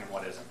traffic and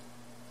what isn't?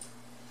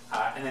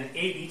 And then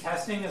A/B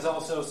testing is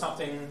also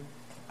something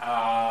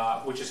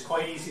which is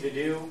quite easy to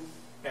do.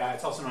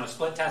 It's also known as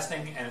split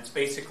testing, and it's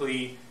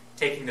basically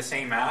taking the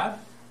same ad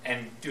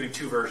and doing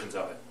two versions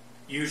of it,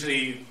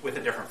 usually with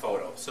a different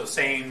photo. So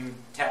same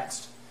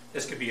text.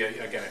 This could be,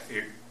 again, if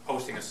you're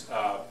posting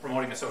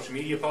promoting a social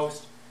media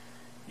post,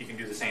 you can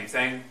do the same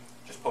thing,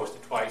 just post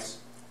it twice,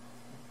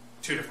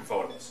 two different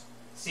photos.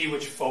 See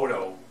which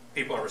photo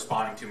people are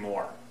responding to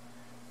more.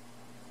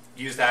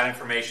 Use that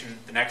information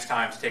the next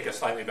time to take a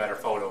slightly better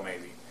photo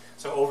maybe.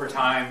 So over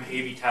time,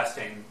 A/B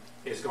testing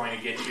is going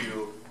to get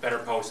you better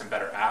posts and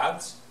better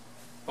ads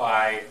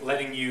by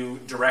letting you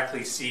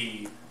directly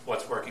see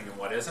what's working and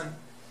what isn't.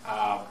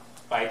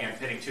 By, again,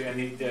 pitting two.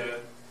 And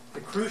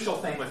the crucial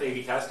thing with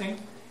A/B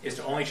testing is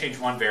to only change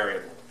one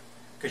variable.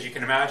 Because you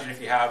can imagine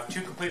if you have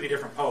two completely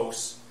different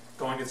posts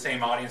going to the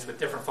same audience with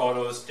different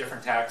photos,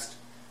 different text,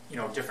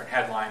 different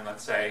headline,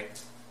 let's say,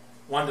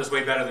 one does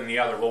way better than the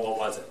other. Well, what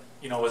was it?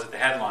 Was it the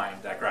headline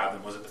that grabbed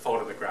them? Was it the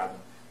photo that grabbed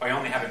them? By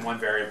only having one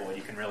variable,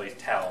 you can really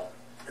tell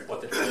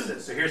what the difference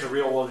is. So here's a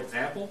real world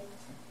example.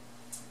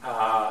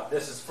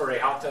 This is for a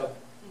hot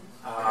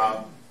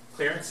tub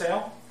clearance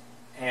sale,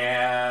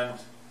 and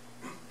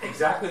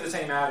exactly the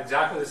same ad,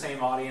 exactly the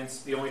same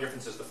audience. The only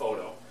difference is the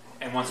photo,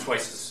 and one's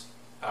twice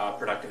as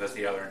productive as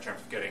the other in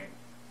terms of getting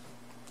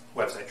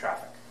website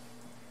traffic.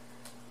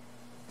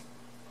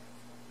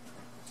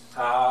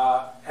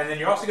 And then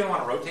you're also going to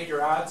want to rotate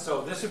your ads.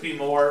 So this would be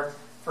more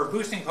for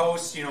boosting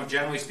posts.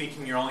 Generally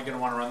speaking, you're only going to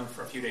want to run them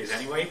for a few days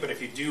anyway. But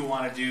if you do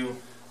want to do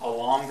a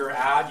longer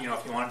ad,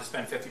 if you wanted to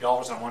spend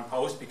 $50 on one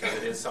post because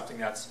it is something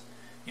that's,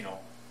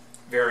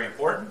 very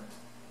important,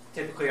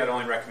 typically I'd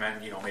only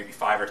recommend, maybe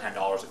 $5 or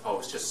 $10 a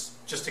post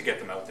just to get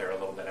them out there a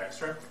little bit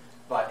extra.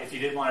 But if you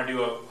did want to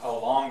do a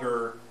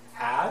longer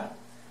ad,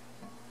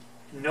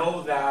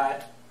 know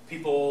that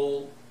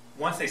people,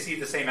 once they see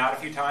the same ad a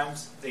few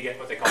times, they get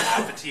what they call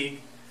ad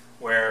fatigue,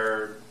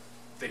 where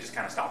they just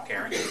kind of stop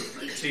caring.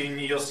 So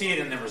you'll see it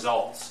in the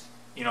results.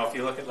 If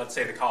you look at, let's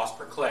say, the cost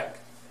per click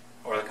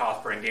or the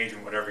cost per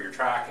engagement, whatever you're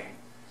tracking,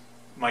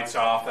 might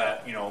start off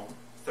at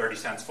 30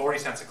 cents, 40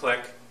 cents a click.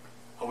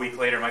 A week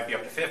later, it might be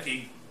up to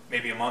 50.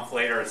 Maybe a month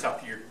later, it's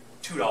up to your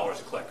 $2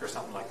 a click or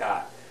something like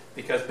that.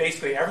 Because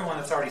basically, everyone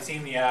that's already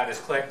seen the ad has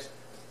clicked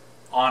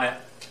on it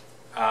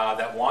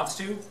that wants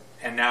to,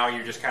 and now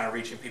you're just kind of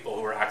reaching people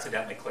who are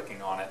accidentally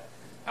clicking on it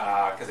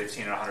because they've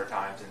seen it 100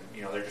 times,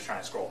 and they're just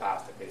trying to scroll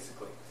past it,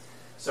 basically.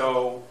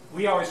 So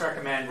we always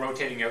recommend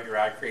rotating out your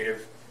ad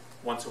creative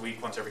once a week,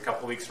 once every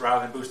couple of weeks,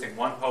 rather than boosting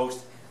one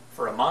post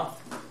for a month,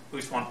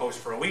 boost one post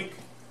for a week,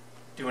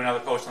 do another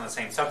post on the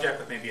same subject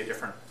with maybe a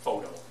different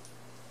photo,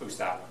 boost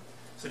that one.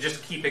 So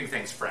just keeping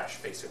things fresh,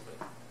 basically.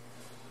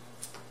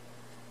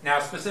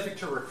 Now, specific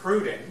to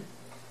recruiting,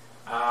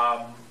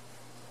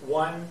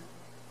 one,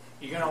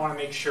 you're going to want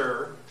to make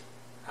sure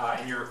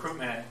in your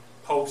recruitment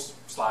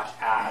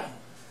post/ad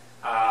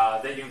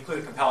that you include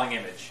a compelling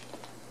image.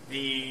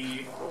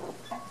 The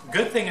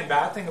good thing and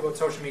bad thing about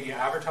social media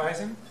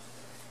advertising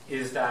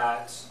is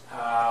that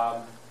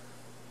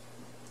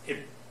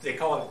they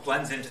call it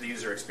blends into the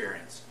user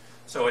experience.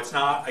 So it's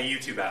not a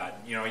YouTube ad.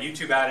 A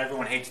YouTube ad,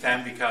 everyone hates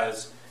them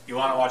because you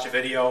want to watch a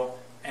video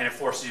and it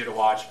forces you to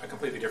watch a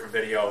completely different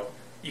video.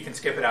 You can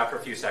skip it after a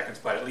few seconds,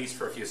 but at least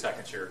for a few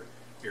seconds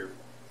you're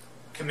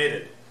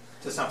committed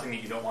to something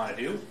that you don't want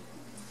to do.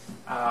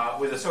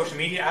 With a social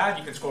media ad,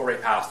 you can scroll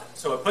right past it.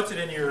 So it puts it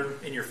in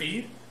your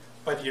feed,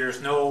 but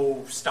there's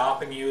no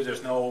stopping you.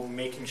 There's no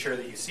making sure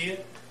that you see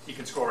it. You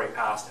can scroll right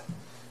past it.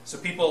 So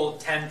people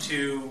tend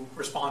to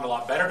respond a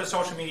lot better to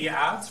social media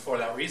ads for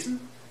that reason.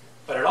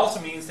 But it also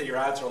means that your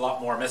ads are a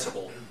lot more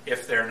missable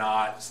if they're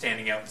not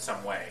standing out in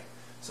some way.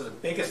 So the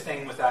biggest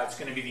thing with that is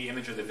going to be the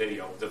image of the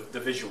video, the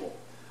visual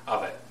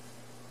of it.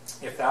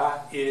 If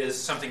that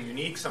is something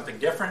unique, something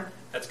different,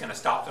 that's going to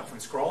stop them from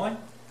scrolling.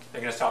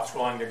 They're going to stop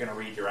scrolling, they're going to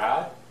read your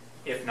ad.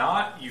 If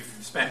not, you've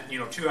spent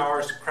 2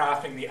 hours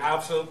crafting the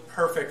absolute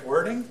perfect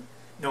wording,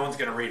 no one's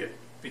going to read it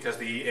because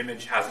the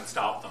image hasn't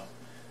stopped them.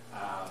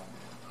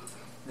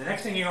 The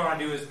next thing you want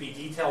to do is be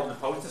detailed in the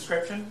post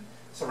description.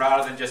 So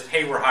rather than just,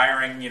 hey, we're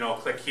hiring,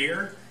 click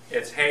here,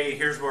 it's, hey,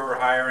 here's where we're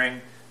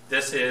hiring.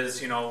 This is,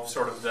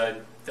 sort of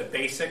the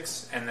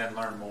basics, and then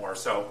learn more.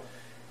 So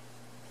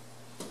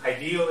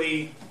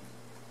ideally,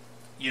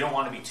 you don't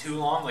want to be too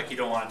long, like you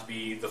don't want it to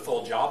be the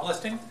full job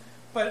listing,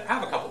 but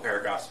have a couple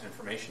paragraphs of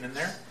information in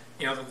there.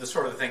 The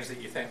sort of the things that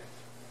you think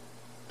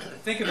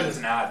of it as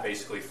an ad,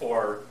 basically,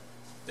 for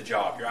the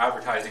job. You're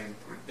advertising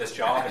this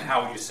job, and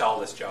how would you sell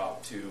this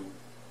job to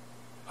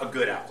a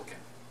good applicant?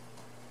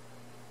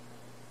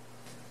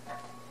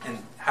 And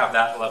have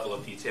that level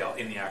of detail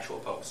in the actual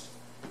post.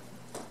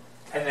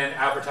 And then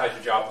advertise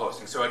your job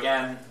posting. So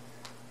again,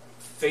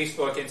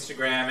 Facebook,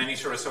 Instagram, any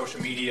sort of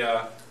social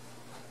media,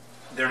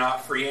 they're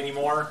not free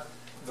anymore.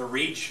 The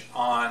reach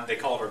on, they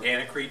call it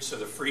organic reach, so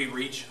the free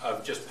reach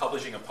of just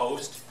publishing a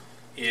post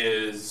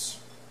is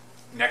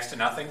next to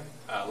nothing.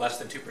 Less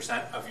than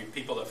 2% of you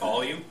people that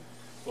follow you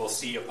will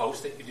see a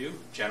post that you do,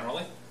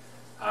 generally.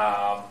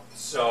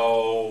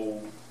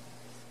 So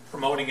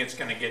promoting it's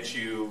going to get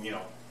you,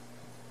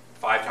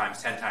 5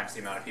 times, 10 times the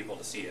amount of people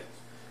to see it.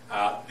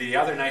 The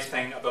other nice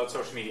thing about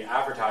social media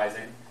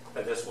advertising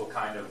that this will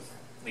kind of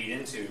lead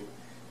into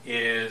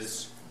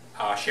is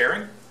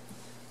sharing.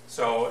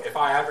 So if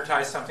I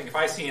advertise something, if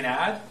I see an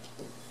ad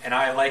and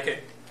I like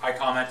it, I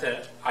comment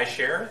it, I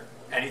share it,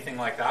 anything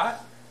like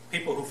that,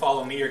 people who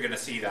follow me are going to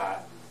see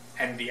that,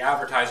 and the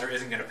advertiser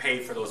isn't going to pay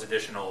for those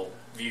additional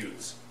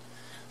views.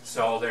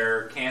 So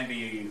there can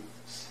be,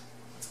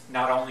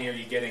 not only are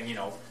you getting,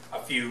 a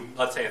few,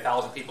 let's say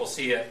 1,000 people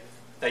see it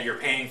that you're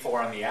paying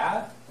for on the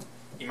ad,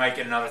 you might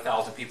get another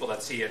 1,000 people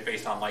that see it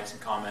based on likes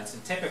and comments.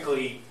 And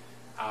typically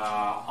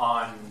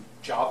on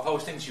job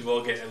postings, you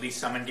will get at least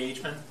some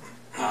engagement,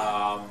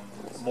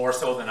 more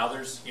so than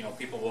others.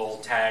 People will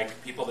tag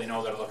people they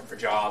know that are looking for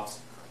jobs,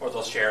 or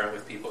they'll share it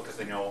with people because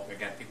they know,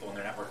 again, people in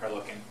their network are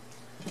looking.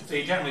 So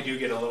you generally do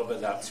get a little bit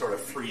of that sort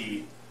of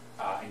free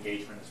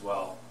engagement as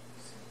well.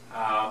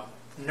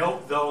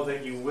 Note, though,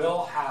 that you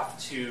will have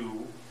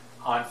to,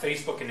 on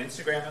Facebook and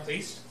Instagram at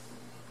least,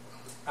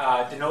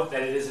 denote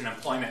that it is an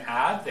employment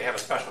ad. They have a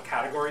special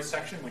category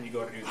section when you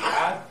go to do the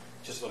ad,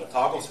 just a little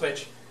toggle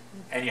switch,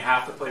 and you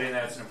have to put in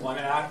that it's an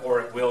employment ad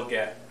or it will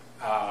get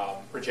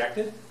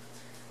rejected.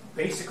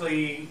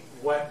 Basically,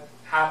 what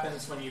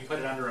happens when you put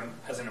it under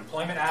as an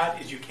employment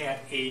ad is you can't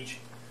age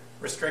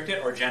restrict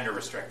it or gender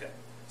restrict it.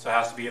 So it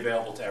has to be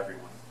available to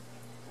everyone.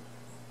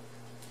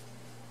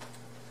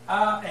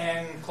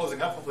 And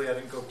closing up, hopefully I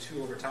didn't go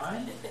too over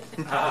time.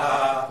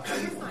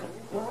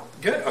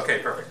 Good, okay,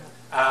 perfect.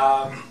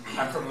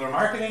 I'm from Lure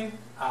Marketing.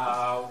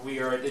 We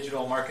are a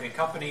digital marketing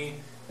company.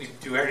 We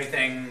do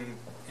everything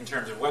in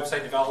terms of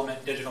website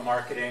development, digital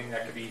marketing.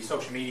 That could be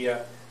social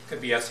media,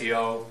 could be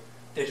SEO,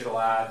 digital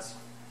ads.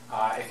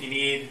 If you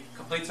need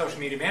complete social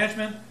media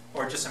management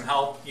or just some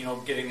help,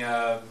 getting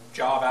a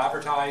job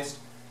advertised,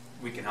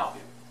 we can help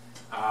you.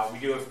 We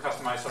do have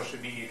customized social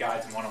media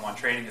guides and one-on-one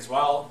training as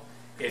well.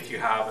 If you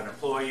have an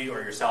employee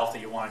or yourself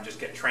that you want to just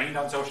get trained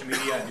on social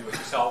media and do it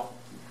yourself,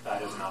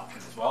 that is an option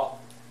as well.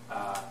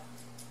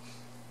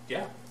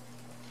 Yeah,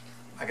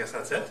 I guess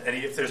that's it.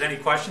 If there's any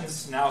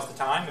questions, now's the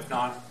time. If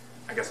not,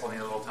 I guess I'll need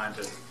a little time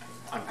to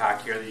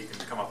unpack here that you can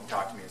come up and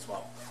talk to me as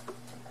well.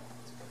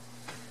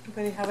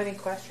 Anybody have any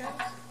questions?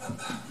 Of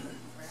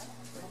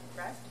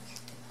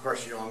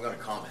course, I'm going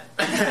to comment.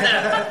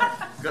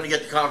 I'm going to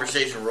get the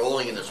conversation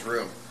rolling in this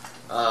room.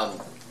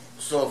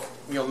 So,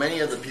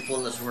 many of the people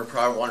in this room are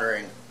probably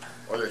wondering,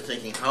 or they're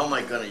thinking, how am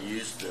I going to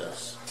use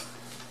this?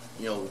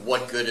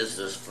 What good is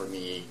this for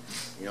me?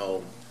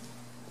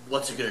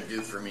 What's it going to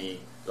do for me?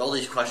 All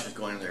these questions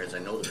going in there, as I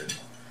know there is.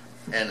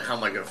 And how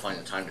am I going to find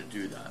the time to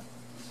do that?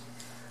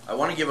 I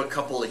want to give a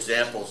couple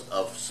examples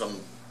of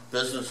some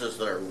businesses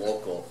that are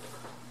local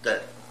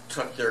that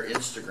took their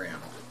Instagram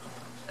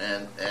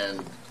and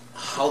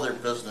how their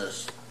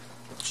business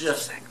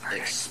just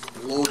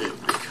exploded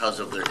because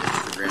of their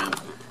Instagram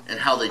and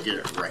how they did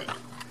it right.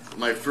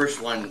 My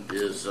first one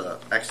is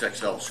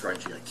XXL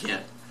Scrunchy. I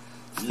can't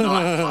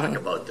not talk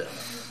about them.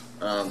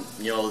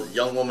 The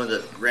young woman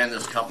that ran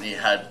this company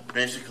had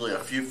basically a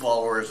few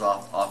followers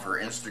off her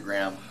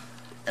Instagram,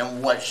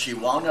 and what she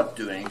wound up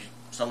doing,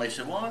 somebody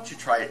said, why don't you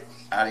try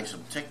adding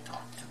some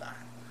TikTok to that?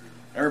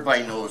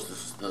 Everybody knows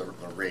this is the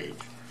rage.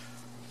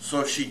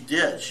 So she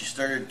did. She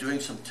started doing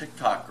some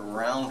TikTok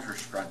around her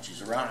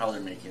scrunchies, around how they're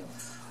making them,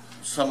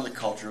 some of the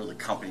culture of the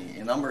company,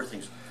 a number of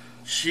things.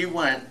 She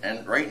went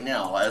and right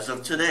now, as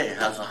of today,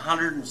 has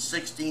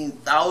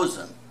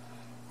 116,000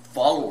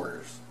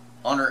 followers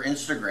on her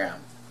Instagram.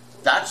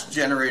 That's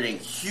generating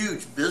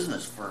huge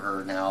business for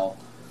her now.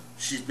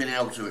 She's been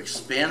able to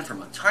expand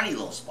from a tiny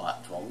little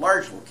spot to a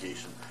large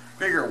location,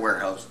 bigger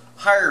warehouse,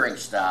 hiring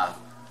staff,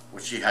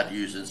 which she had to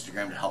use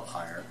Instagram to help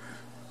hire.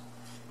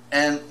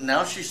 And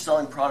now she's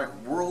selling product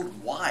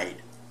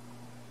worldwide.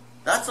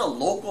 That's a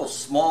local,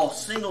 small,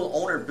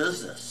 single-owner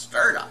business,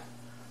 startup,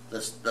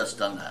 that's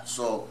done that.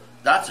 So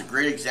that's a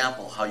great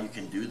example of how you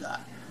can do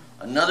that.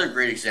 Another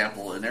great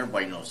example, and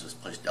everybody knows this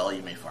place,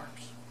 Delia May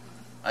Farms.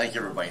 I think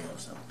everybody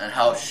knows them. And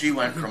how she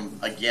went from,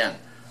 again,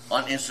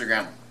 on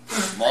Instagram,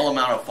 small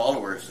amount of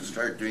followers, and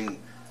started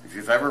doing, if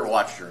you've ever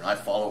watched her, and I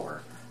follow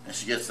her, and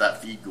she gets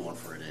that feed going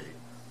for a day.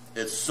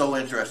 It's so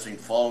interesting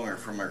following her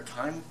from her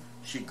time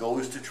she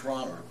goes to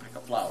Toronto to pick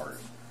up flowers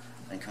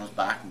and comes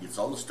back and gets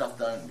all the stuff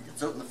done and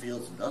gets out in the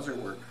fields and does her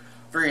work.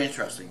 Very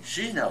interesting.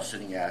 She's now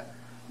sitting at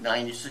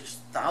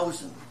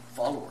 96,000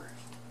 followers.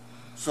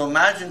 So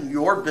imagine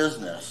your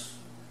business,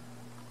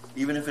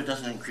 even if it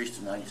doesn't increase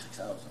to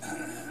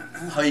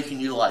 96,000, how you can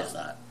utilize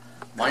that.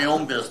 My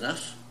own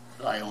business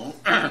that I own,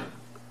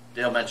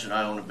 Dale mentioned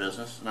I own a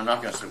business, and I'm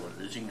not going to say what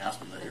it is. You can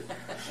ask me later.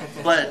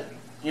 But,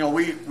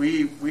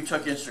 we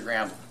took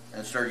Instagram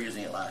and started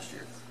using it last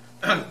year.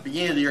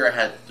 Beginning of the year, I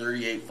had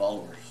 38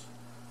 followers.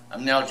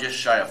 I'm now just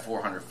shy of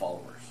 400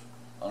 followers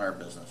on our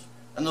business.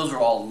 And those are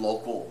all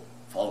local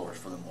followers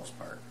for the most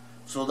part.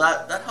 So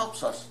that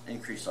helps us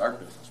increase our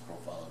business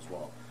profile as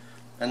well.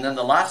 And then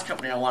the last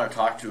company I want to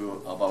talk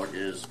to about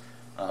is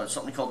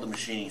something called the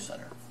Machining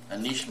Center, a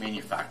niche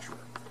manufacturer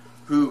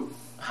who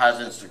has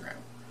Instagram.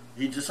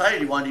 He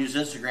decided he wanted to use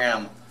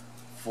Instagram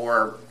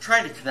for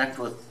trying to connect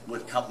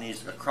with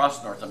companies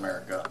across North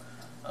America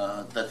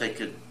that they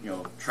could,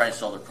 try and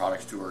sell their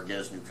products to or get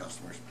as new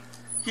customers.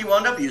 He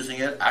wound up using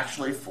it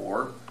actually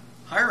for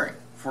hiring,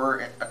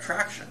 for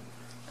attraction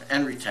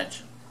and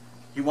retention.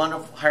 He wound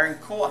up hiring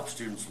co-op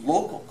students,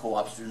 local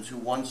co-op students who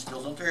won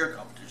Skills Ontario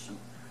competition,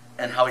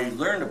 and how he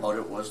learned about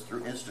it was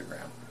through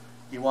Instagram.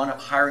 He wound up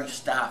hiring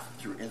staff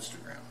through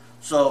Instagram.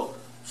 So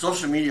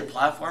social media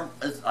platform,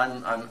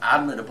 I'm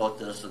adamant about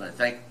this, and I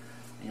thank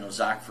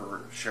Zach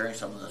for sharing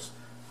some of this.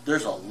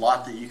 There's a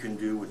lot that you can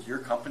do with your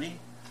company,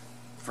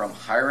 from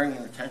hiring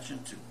and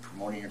retention to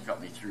promoting your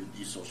company through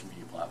these social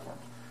media platforms.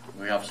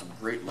 We have some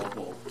great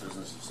local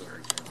businesses that are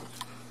examples.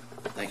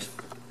 Thanks.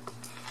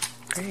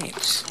 Great.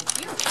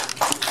 Thank you.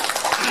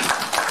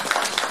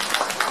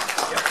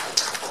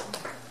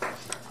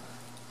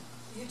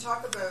 You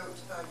talk about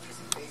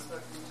using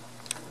Facebook and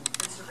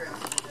Instagram.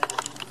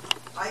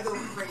 I go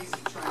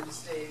crazy trying to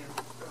stay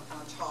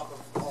on top of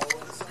all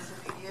of the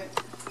social media.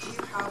 Do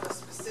you have a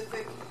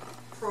specific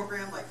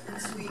program like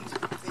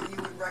Hootsuite that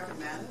you would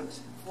recommend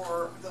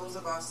for those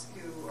of us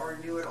who are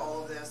new at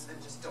all of this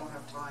and just don't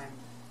have time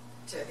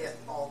to hit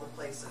all the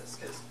places?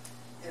 Because,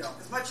 you know,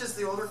 as much as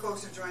the older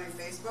folks are joining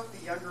Facebook,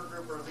 the younger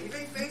group are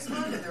leaving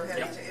Facebook and they're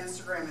heading to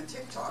Instagram and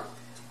TikTok.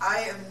 I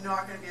am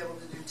not going to be able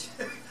to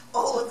do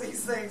all of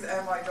these things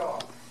and my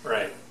dog.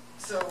 Right.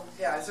 So,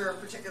 yeah, is there a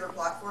particular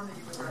platform that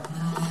you would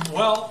recommend?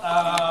 Well,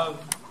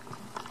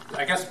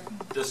 I guess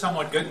the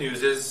somewhat good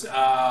news is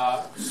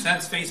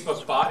since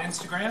Facebook bought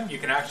Instagram, you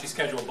can actually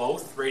schedule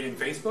both right in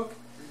Facebook.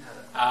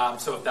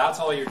 So if that's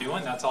all you're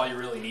doing, that's all you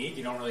really need.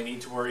 You don't really need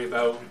to worry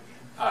about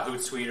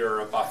Hootsuite or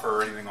a Buffer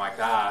or anything like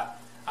that.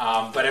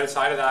 But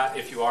outside of that,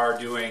 if you are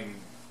doing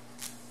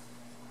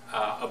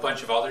a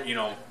bunch of other,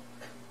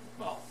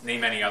 well,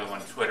 name any other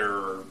one, Twitter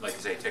or, like you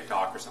say,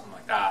 TikTok or something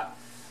like that,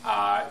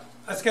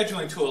 a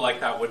scheduling tool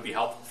like that would be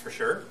helpful for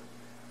sure.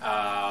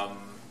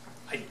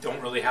 I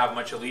don't really have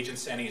much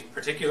allegiance to any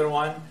particular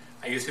one.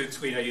 I use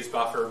Hootsuite, I use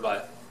Buffer,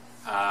 but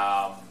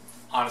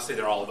honestly,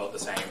 they're all about the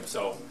same.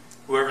 So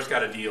whoever's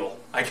got a deal,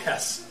 I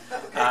guess,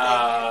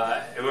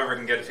 whoever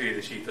can get it to you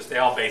the cheapest, they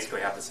all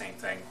basically have the same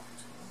thing.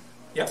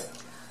 Yep.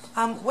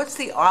 What's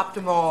the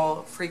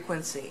optimal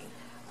frequency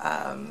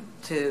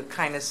to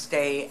kind of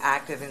stay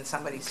active in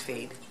somebody's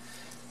feed?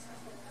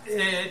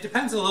 It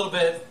depends a little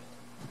bit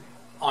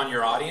on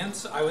your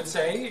audience, I would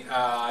say.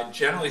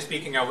 Generally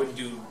speaking, I wouldn't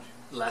do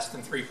less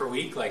than 3 per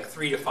week. Like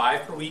 3 to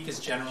 5 per week is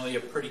generally a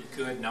pretty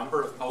good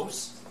number of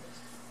posts.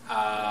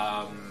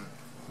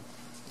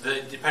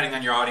 Depending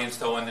on your audience,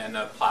 though, and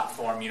the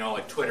platform,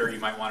 like Twitter, you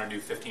might want to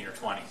do 15 or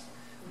 20.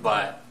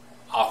 But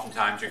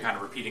oftentimes, you're kind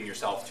of repeating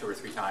yourself 2 or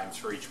 3 times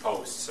for each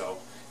post. So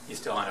you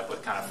still end up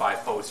with kind of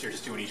 5 posts. You're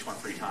just doing each one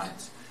 3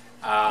 times.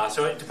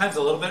 So it depends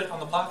a little bit on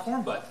the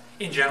platform. But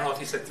in general, if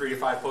you said 3 to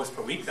 5 posts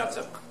per week, that's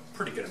a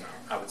pretty good amount,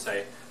 I would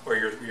say, where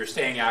you're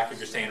staying active,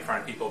 you're staying in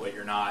front of people, but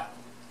you're not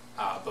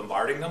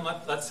bombarding them,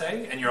 let's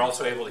say, and you're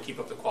also able to keep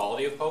up the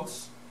quality of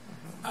posts.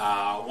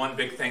 One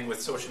big thing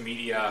with social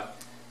media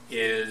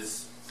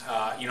is,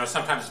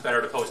 sometimes it's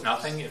better to post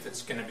nothing if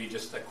it's going to be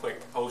just a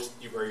quick post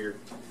where you're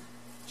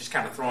just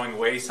kind of throwing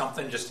away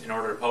something just in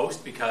order to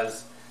post,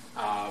 because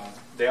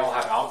they all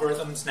have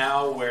algorithms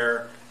now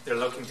where they're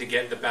looking to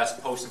get the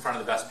best posts in front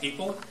of the best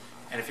people,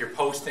 and if you're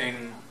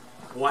posting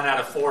 1 out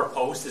of 4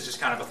 posts is just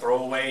kind of a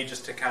throwaway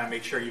just to kind of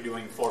make sure you're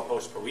doing 4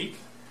 posts per week.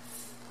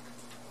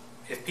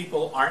 If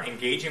people aren't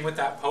engaging with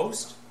that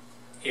post,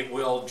 it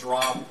will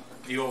drop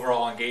the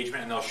overall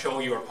engagement and they'll show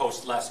you or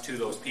post less to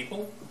those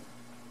people.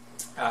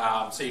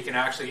 So you can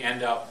actually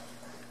end up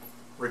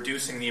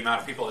reducing the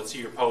amount of people that see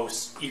your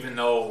posts even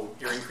though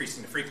you're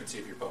increasing the frequency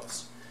of your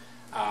posts.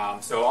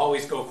 So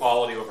always go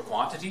quality over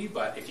quantity,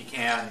 but if you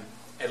can,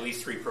 at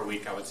least 3 per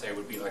week, I would say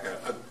would be like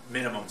a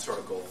minimum sort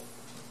of goal.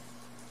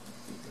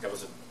 I think that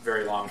was a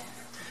very long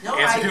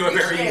answer to a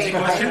very easy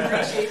question. I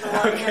appreciate the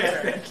long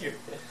answer. Thank you.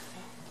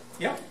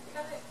 Yeah.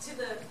 To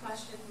the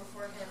question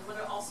beforehand, would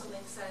it also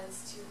make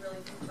sense to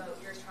really think about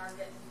your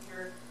target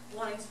you're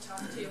wanting to talk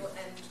to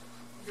and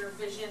your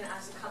vision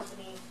as a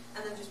company,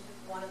 and then just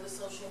pick one of the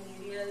social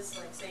medias,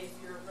 like say if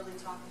you're really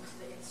talking to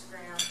the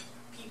Instagram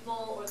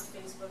people or the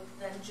Facebook,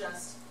 then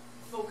just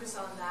focus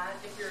on that.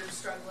 If you're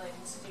struggling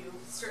to do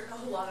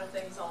a lot of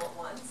things all at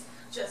once,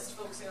 just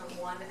focusing on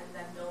one and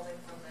then building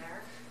from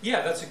there.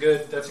 Yeah, that's a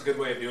good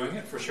way of doing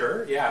it for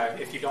sure. Yeah,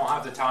 if you don't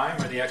have the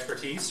time or the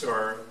expertise,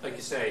 or like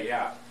you say,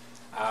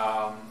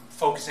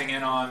 focusing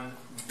in on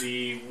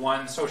the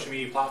one social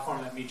media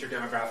platform that meets your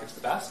demographics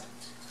the best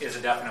is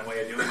a definite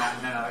way of doing that.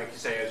 And then, like you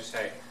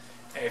say,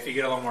 if you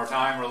get a little more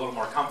time or a little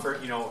more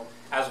comfort,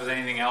 as with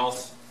anything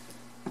else,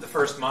 the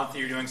first month that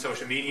you're doing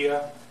social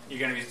media, you're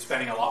going to be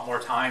spending a lot more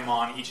time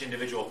on each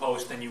individual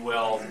post than you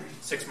will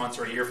 6 months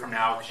or a year from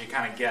now, because you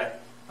kind of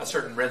get a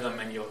certain rhythm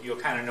and you'll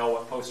kind of know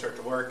what posts start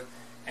to work,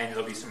 and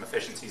there'll be some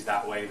efficiencies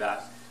that way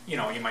that you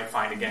might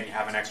find, again, you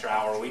have an extra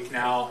hour a week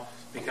now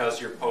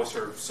because your posts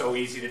are so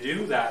easy to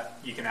do that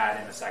you can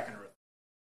add in a second